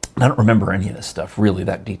 I don't remember any of this stuff really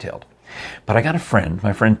that detailed. But I got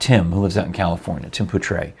my friend Tim, who lives out in California, Tim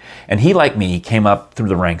Poutre, and he, like me, came up through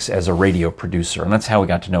the ranks as a radio producer, and that's how we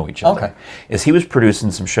got to know each other. Okay. Is he was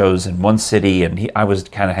producing some shows in one city, and I was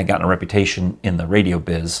had gotten a reputation in the radio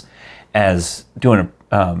biz as doing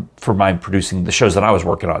for my producing the shows that I was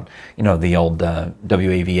working on. The old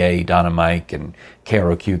WAVA, Donna Mike, and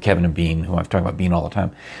KROQ, Kevin and Bean, who I've talked about Bean all the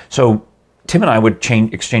time. So Tim and I would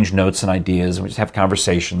exchange notes and ideas, and we just have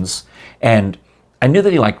conversations. And I knew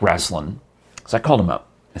that he liked wrestling, so I called him up.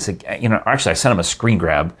 I said, actually, I sent him a screen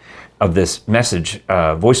grab of this message,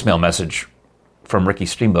 voicemail message from Ricky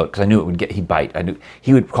Steamboat, because I knew he'd bite. I knew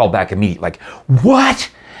he would call back immediately, like, "What?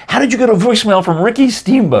 How did you get a voicemail from Ricky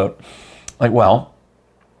Steamboat?" Like, well,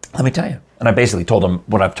 let me tell you. And I basically told him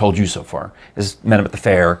what I've told you so far. Met him at the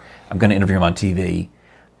fair. I'm going to interview him on TV.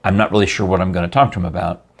 I'm not really sure what I'm going to talk to him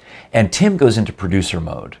about. And Tim goes into producer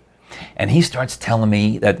mode. And he starts telling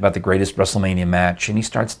me about the greatest WrestleMania match. And he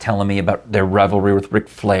starts telling me about their rivalry with Ric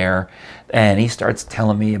Flair. And he starts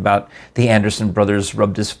telling me about the Anderson brothers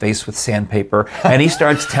rubbed his face with sandpaper. And he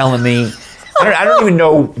starts telling me, I don't even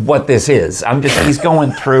know what this is. He's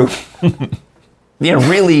going through...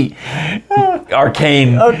 really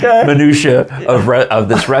arcane minutia of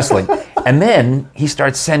this wrestling. And then he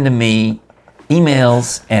starts sending me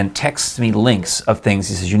emails and texts me links of things.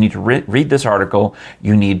 He says, you need to read this article,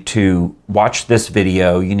 you need to watch this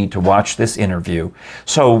video, you need to watch this interview.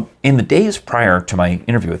 So in the days prior to my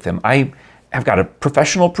interview with him, I have got a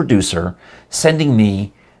professional producer sending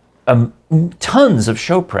me tons of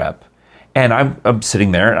show prep. And I'm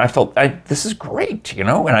sitting there and I felt, this is great, and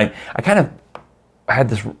I kind of had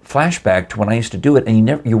this flashback to when I used to do it, and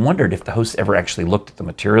you wondered if the hosts ever actually looked at the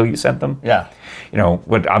material you sent them. Yeah.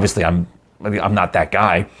 Obviously I'm not that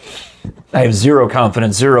guy. I have zero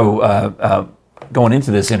confidence, going into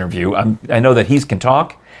this interview. I know that he can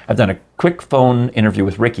talk. I've done a quick phone interview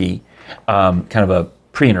with Ricky, kind of a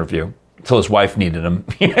pre-interview, until his wife needed him.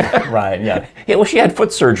 Right, yeah. Well, she had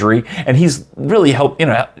foot surgery, and he's really helped,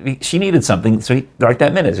 she needed something, so right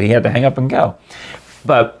that minute, so he had to hang up and go.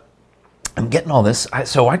 But I'm getting all this,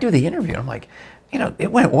 so I do the interview, and I'm like,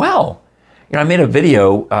 it went well. I made a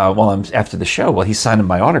video after the show while he's signing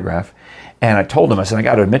my autograph, and I told him, I said, I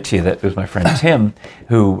got to admit to you that it was my friend Tim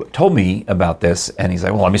who told me about this, and he's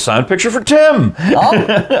like, well, let me sign a picture for Tim.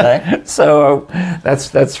 Oh, okay. So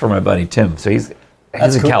that's for my buddy Tim. So he's in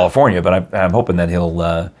cool. California, but I'm hoping that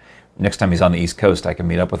he'll, next time he's on the East Coast, I can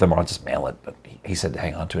meet up with him, or I'll just mail it. But he said to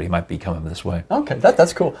hang on to it. He might be coming this way. Okay,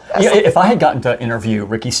 that's cool. If I had gotten to interview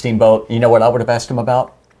Ricky Steamboat, you know what I would have asked him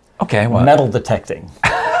about? Okay, what? Metal detecting.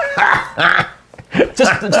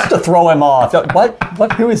 just to throw him off.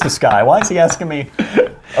 Who is this guy? Why is he asking me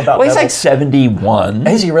about Well, he's like 71.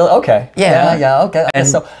 Is he really? Okay. Yeah. Okay.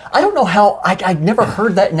 So I don't know how, I'd never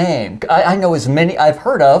heard that name. I know as many, I've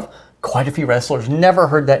heard of quite a few wrestlers, never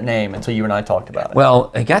heard that name until you and I talked about it.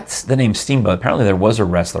 Well, I got the name Steamboat. Apparently there was a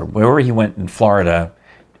wrestler. Wherever he went in Florida,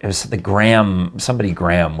 it was somebody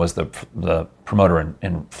Graham was the promoter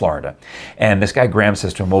in Florida. And this guy Graham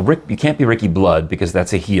says to him, well, Rick, you can't be Ricky Blood because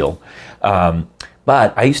that's a heel.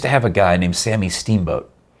 But I used to have a guy named Sammy Steamboat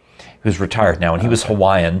who's retired now, and he was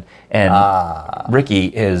Hawaiian, and Ricky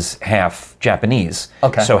is half Japanese.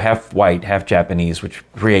 Okay. So half white, half Japanese, which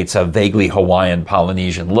creates a vaguely Hawaiian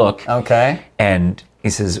Polynesian look. Okay. And he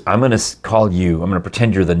says, I'm going to call you, I'm going to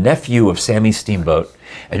pretend you're the nephew of Sammy Steamboat,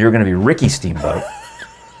 and you're going to be Ricky Steamboat,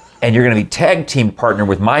 and you're going to be tag team partner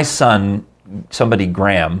with my son, somebody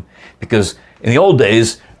Graham, because in the old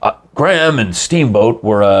days, Graham and Steamboat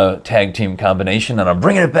were a tag team combination, and I'm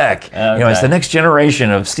bringing it back. Okay. It's the next generation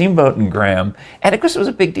of Steamboat and Graham. And of course, it was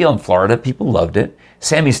a big deal in Florida. People loved it.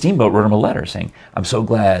 Sammy Steamboat wrote him a letter saying, I'm so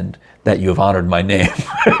glad that you have honored my name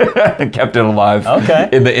and kept it alive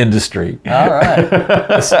in the industry. All right.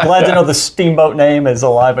 Glad to know the Steamboat name is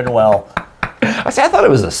alive and well. I thought it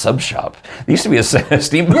was a sub shop. There used to be a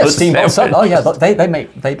Steamboat. Yeah, Steamboat sub. Oh yeah, they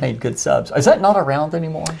made good subs. Is that not around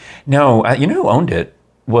anymore? No, you know who owned it?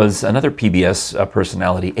 Was another PBS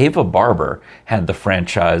personality. Ava Barber had the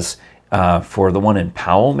franchise for the one in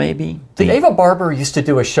Powell, maybe. Did Ava Barber used to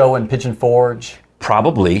do a show in Pigeon Forge?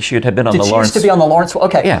 Probably. She would have been on the Lawrence. She used to be on the Lawrence.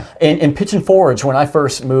 Okay. Yeah. In Pigeon Forge, when I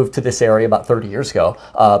first moved to this area about 30 years ago,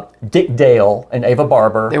 Dick Dale and Ava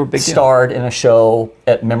Barber starred in a show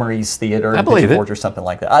at Memories Theater in Pigeon Forge or something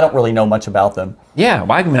like that. I don't really know much about them. Yeah,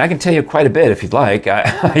 well, I can tell you quite a bit if you'd like.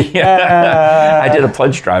 I did a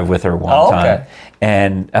pledge drive with her one time.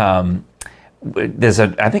 And there's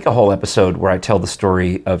I think a whole episode where I tell the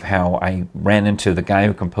story of how I ran into the guy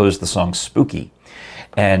who composed the song Spooky.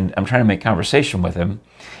 And I'm trying to make conversation with him.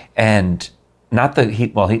 And not that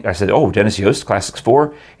I said, oh, Dennis Yost, Classics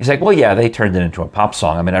 4? He's like, well, yeah, they turned it into a pop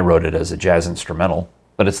song. I mean, I wrote it as a jazz instrumental,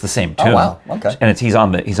 but it's the same tune. Oh, wow, okay. And he's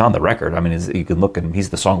on the record. I mean, you can look at him. He's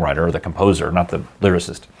the songwriter or the composer, not the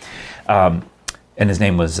lyricist. And his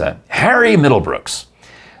name was Harry Middlebrooks.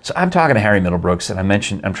 So I'm talking to Harry Middlebrooks, and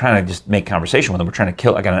I'm trying to just make conversation with him. We're trying to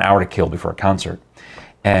kill. I got an hour to kill before a concert,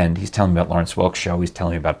 And he's telling me about Lawrence Welk's show. He's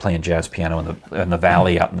telling me about playing jazz piano in the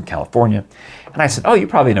valley out in California. And I said, oh, you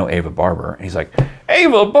probably know Ava Barber. And he's like,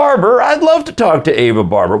 Ava Barber? I'd love to talk to Ava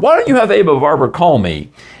Barber. Why don't you have Ava Barber call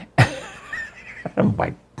me? I'm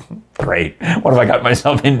like, great. What have I got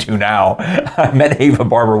myself into now? I met Ava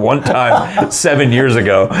Barber one time 7 years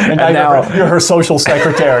ago. And now you're her social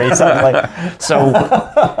secretary. Suddenly. So,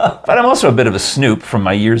 but I'm also a bit of a snoop from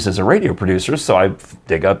my years as a radio producer. So I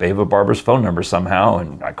dig up Ava Barber's phone number somehow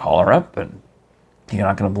and I call her up, and you're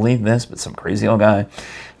not going to believe this, but some crazy old guy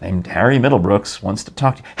named Harry Middlebrooks wants to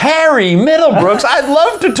talk to you. Harry Middlebrooks? I'd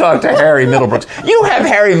love to talk to Harry Middlebrooks. You have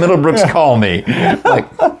Harry Middlebrooks call me.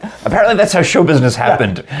 Like, apparently that's how show business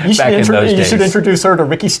happened back in those days. You should introduce her to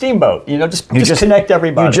Ricky Steamboat. You know, just connect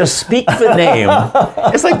everybody. You just speak the name.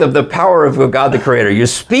 It's like the power of God the Creator. You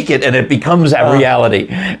speak it and it becomes a reality.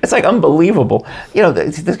 It's like unbelievable. You know,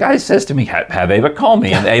 this guy says to me, have Ava call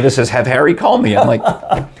me. And Ava says, have Harry call me. I'm like,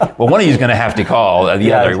 well, one of you is going to have to call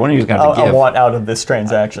the other. One of you is going to have to give. I want out of this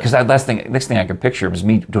transaction. Because that next thing I could picture was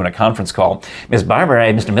me doing a conference call. Miss Barber, I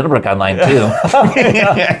have Mr. Middlebrook on line 2.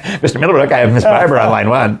 Mr. Middlebrook, I have Miss Barber on line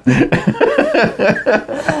 1.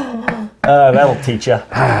 That'll teach you.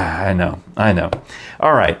 I know.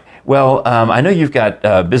 All right. Well, I know you've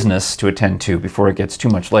got business to attend to before it gets too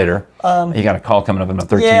much later. You got a call coming up in about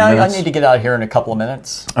 13 minutes. Yeah, I need to get out here in a couple of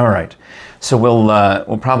minutes. All right. So we'll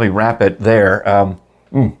probably wrap it there.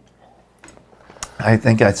 I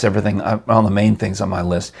think that's everything, all the main things on my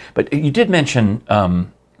list. But you did mention,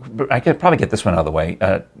 I could probably get this one out of the way,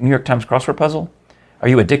 New York Times Crossword Puzzle. Are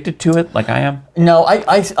you addicted to it like I am? No,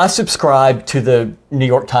 I subscribe to the New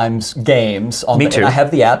York Times games. Me too. And I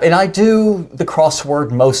have the app, and I do the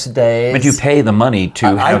crossword most days. But you pay the money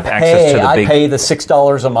to have access to the big... I pay the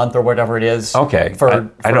 $6 a month or whatever it is. Okay.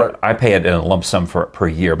 I pay it in a lump sum per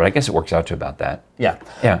year, but I guess it works out to about that. Yeah.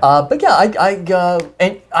 Yeah. But yeah, I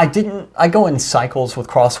go in cycles with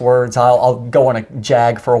crosswords. I'll go on a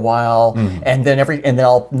jag for a while, and then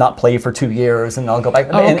I'll not play for 2 years, and I'll go back.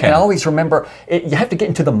 And I always remember you have to get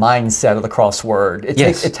into the mindset of the crossword.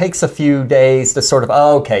 It takes a few days to sort of,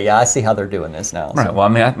 I see how they're doing this now. Right. So. Well, I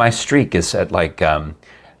mean, my streak is at like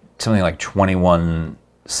something like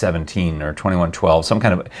 2117 or 2112, some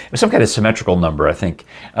kind of symmetrical number. I think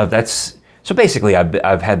so. Basically,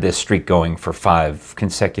 I've had this streak going for 5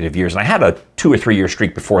 consecutive years, and I had a 2 or 3 year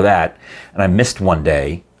streak before that, and I missed one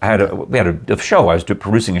day. We had a show. I was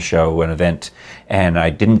producing a show, an event, and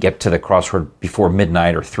I didn't get to the crossword before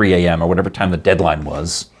midnight or 3 a.m. or whatever time the deadline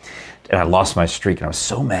was, and I lost my streak, and I was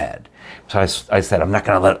so mad. So I said, I'm not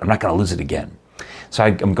going to lose it again. So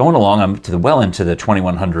I'm going along. I'm well into the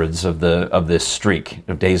 2100s of this streak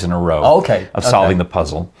of days in a row of solving the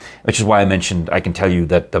puzzle, which is why I mentioned. I can tell you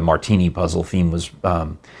that the martini puzzle theme was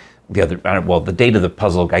the date of the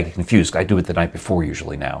puzzle. I get confused. I do it the night before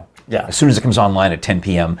usually now. Yeah. As soon as it comes online at 10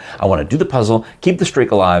 p.m., I want to do the puzzle, keep the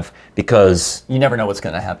streak alive, because you never know what's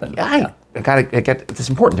going to happen. It's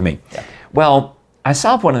important to me. Yeah. Well, I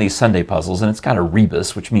solved one of these Sunday puzzles, and it's got a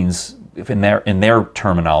rebus, which means, in their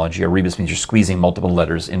terminology, a rebus means you're squeezing multiple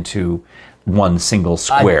letters into one single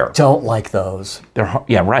square. I don't like those.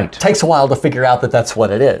 Yeah, right. Takes a while to figure out that that's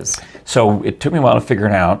what it is. So it took me a while to figure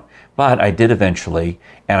it out, but I did eventually,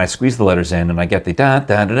 and I squeezed the letters in, and I get the da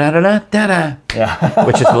da da da da da da,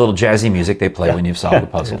 which is the little jazzy music they play when you've solved the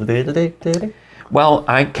puzzle. Well,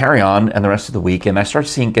 I carry on, and the rest of the week, and I start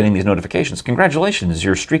getting these notifications. Congratulations,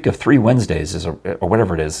 your streak of 3 Wednesdays or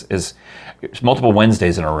whatever it is multiple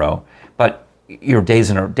Wednesdays in a row. But your days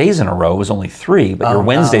in a row is only 3, but your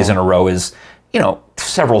Wednesdays in a row is,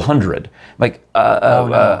 several hundred. Like,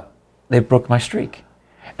 they broke my streak,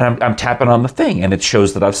 and I'm tapping on the thing, and it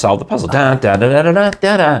shows that I've solved the puzzle. Da da da da da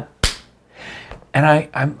da da. And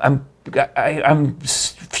I'm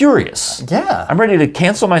furious. Yeah. I'm ready to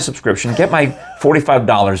cancel my subscription, get my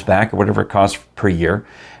 $45 back or whatever it costs per year,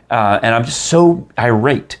 and I'm just so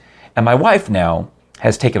irate. And my wife now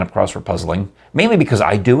has taken up crossword puzzling, mainly because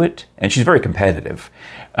I do it, and she's very competitive.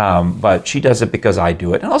 But she does it because I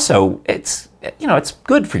do it, and also it's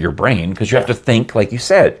good for your brain because you have to think, like you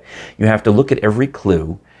said, you have to look at every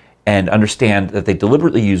clue and understand that they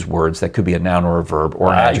deliberately use words that could be a noun or a verb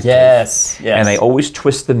or an adjective. Yes. And they always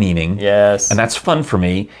twist the meaning. Yes. And that's fun for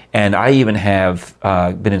me. And I even have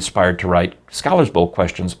been inspired to write Scholars Bowl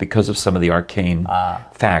questions because of some of the arcane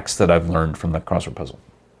facts that I've learned from the crossword puzzle.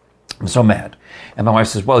 I'm so mad. And my wife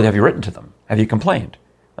says, well, have you written to them? Have you complained?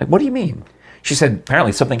 Like, what do you mean? She said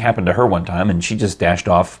apparently something happened to her one time, and she just dashed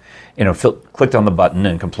off, clicked on the button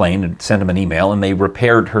and complained and sent them an email, and they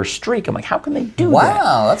repaired her streak. I'm like, how can they do that?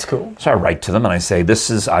 Wow, that's cool. So I write to them and I say,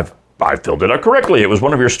 I filled it out correctly. It was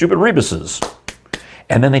one of your stupid rebuses.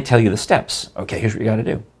 And then they tell you the steps. Okay, here's what you got to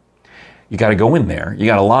do. You got to go in there. You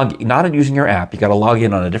got to log, not using your app. You got to log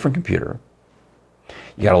in on a different computer.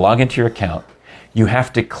 You got to log into your account. You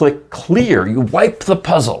have to click clear. You wipe the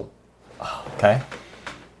puzzle. Okay.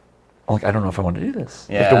 Like, I don't know if I want to do this.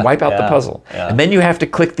 Yeah, you have to wipe out the puzzle. Yeah. And then you have to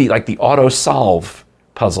click the auto solve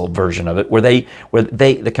puzzle version of it, where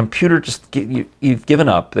the computer just, you've given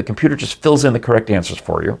up. The computer just fills in the correct answers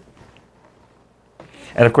for you.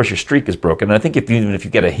 And of course your streak is broken. And I think even if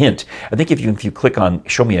you get a hint, I think if you click on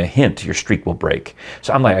show me a hint, your streak will break.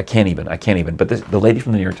 So I'm like, I can't even. But the lady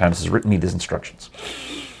from the New York Times has written me these instructions.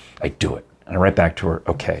 I do it. And I write back to her,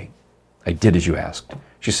 okay, I did as you asked.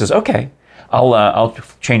 She says, okay, I'll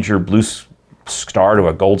change your blue star to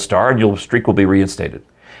a gold star and your streak will be reinstated.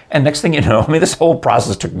 And next thing you know, I mean, this whole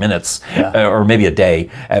process took minutes or maybe a day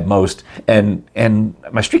at most. And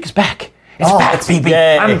my streak is back. It's back, baby.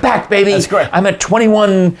 Yay. I'm back, baby. That's great. I'm at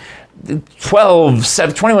 21,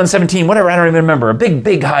 12, 21, 17, whatever. I don't even remember. A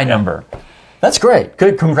big high number. That's great.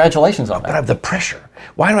 Good. Congratulations on that. But I have the pressure.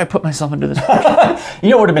 Why do I put myself into this pressure? You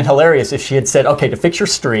know, it would have been hilarious if she had said, okay, to fix your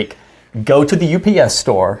streak, go to the UPS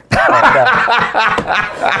store.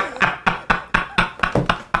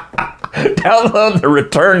 Download the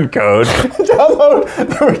return code. Download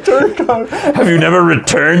the return code. Have you never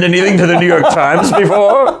returned anything to the New York Times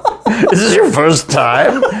before? Is this your first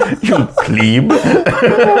time? You plebe.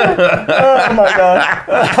 Oh my God.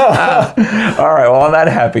 All right, well, on that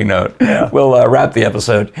happy note, we'll wrap the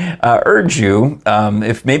episode. Urge you,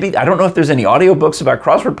 if maybe, I don't know if there's any audiobooks about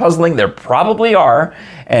crossword puzzling. There probably are.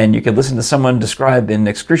 And you can listen to someone describe in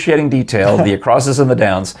excruciating detail the acrosses and the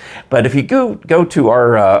downs. But if you go to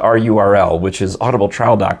our URL, which is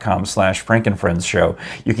audibletrial.com/FrankandFriendsShow,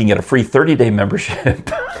 you can get a free 30-day membership.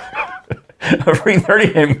 A free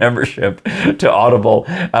 30-day membership to Audible,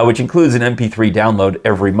 which includes an MP3 download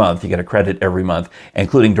every month. You get a credit every month,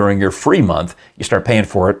 including during your free month. You start paying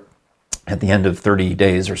for it at the end of 30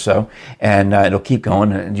 days or so, and it'll keep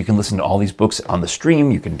going, and you can listen to all these books on the stream.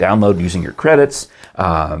 You can download using your credits.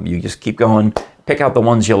 You just keep going, pick out the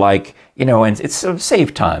ones you like, and it's a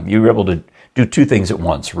save time. You're able to do two things at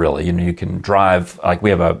once, really. You can drive, like we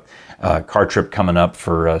have a car trip coming up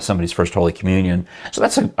for somebody's first Holy Communion. So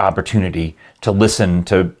that's an opportunity to listen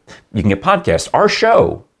to, you can get podcasts. Our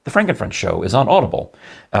show, The Frank and Friends Show, is on Audible.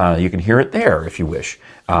 You can hear it there if you wish.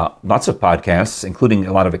 Lots of podcasts, including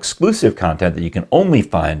a lot of exclusive content that you can only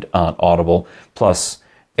find on Audible, plus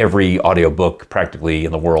every audiobook practically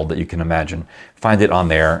in the world that you can imagine. Find it on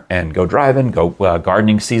there and go driving.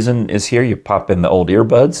 Gardening season is here. You pop in the old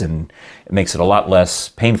earbuds and it makes it a lot less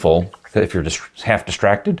painful if you're just half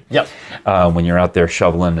distracted. Yep. When you're out there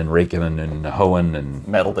shoveling and raking and hoeing and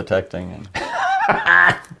metal detecting.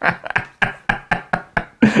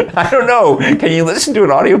 I don't know. Can you listen to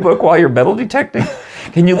an audiobook while you're metal detecting?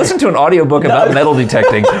 Can you listen to an audiobook about metal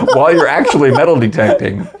detecting while you're actually metal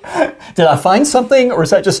detecting? Did I find something, or is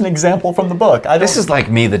that just an example from the book? This is like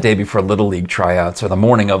me the day before Little League tryouts, or the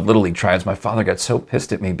morning of Little League tryouts. My father got so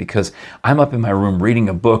pissed at me because I'm up in my room reading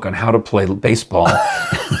a book on how to play baseball.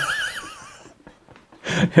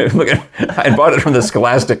 Look, I bought it from the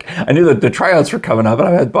Scholastic. I knew that the tryouts were coming up, and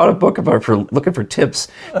I had bought a book for looking for tips,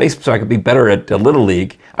 so I could be better at Little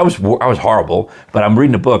League. I was horrible, but I'm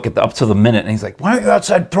reading a book up to the minute, and he's like, "Why aren't you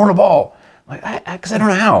outside throwing a ball?" I'm like, because I don't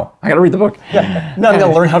know how. I got to read the book. Yeah. Now I'm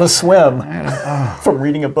going to learn how to swim from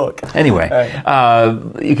reading a book. Anyway,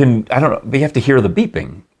 you can. I don't know. But you have to hear the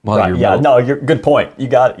beeping. No, you're good point. You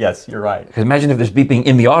got it. Yes, you're right. Because imagine if there's beeping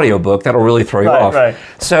in the audiobook, that'll really throw you off. Right.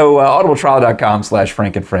 So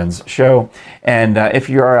audibletrial.com/FrankandFriendsShow. And if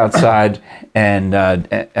you are outside, and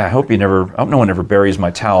I hope no one ever buries my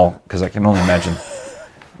towel, because I can only imagine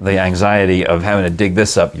the anxiety of having to dig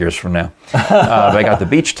this up years from now. But I got the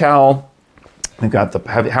beach towel. We've got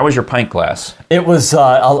how was your pint glass? It was,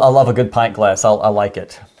 I love a good pint glass. I like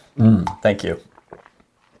it. Thank you.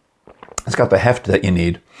 It's got the heft that you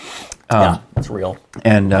need. Yeah, it's real.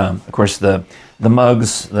 And of course the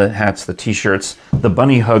mugs, the hats, the t-shirts, the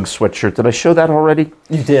bunny hug sweatshirt. Did I show that already?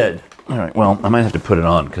 You did. All right. Well, I might have to put it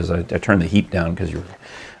on because I turned the heat down because I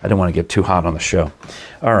didn't want to get too hot on the show.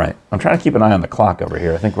 All right. I'm trying to keep an eye on the clock over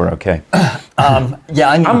here. I think we're okay. Yeah,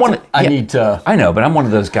 I need to. I know, but I'm one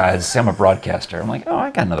of those guys. I'm a broadcaster. I'm like, I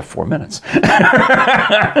got another 4 minutes.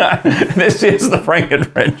 This is the Frank and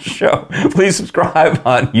Friends Show. Please subscribe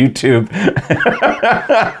on YouTube.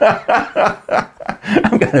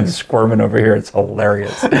 I'm kind of squirming over here. It's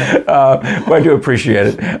hilarious. But I do appreciate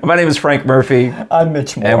it. My name is Frank Murphy. I'm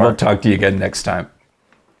Mitch Moore. And we'll talk to you again next time.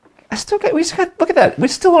 Look at that.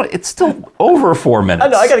 It's still over 4 minutes. I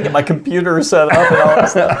know, I got to get my computer set up and all that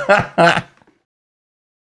stuff.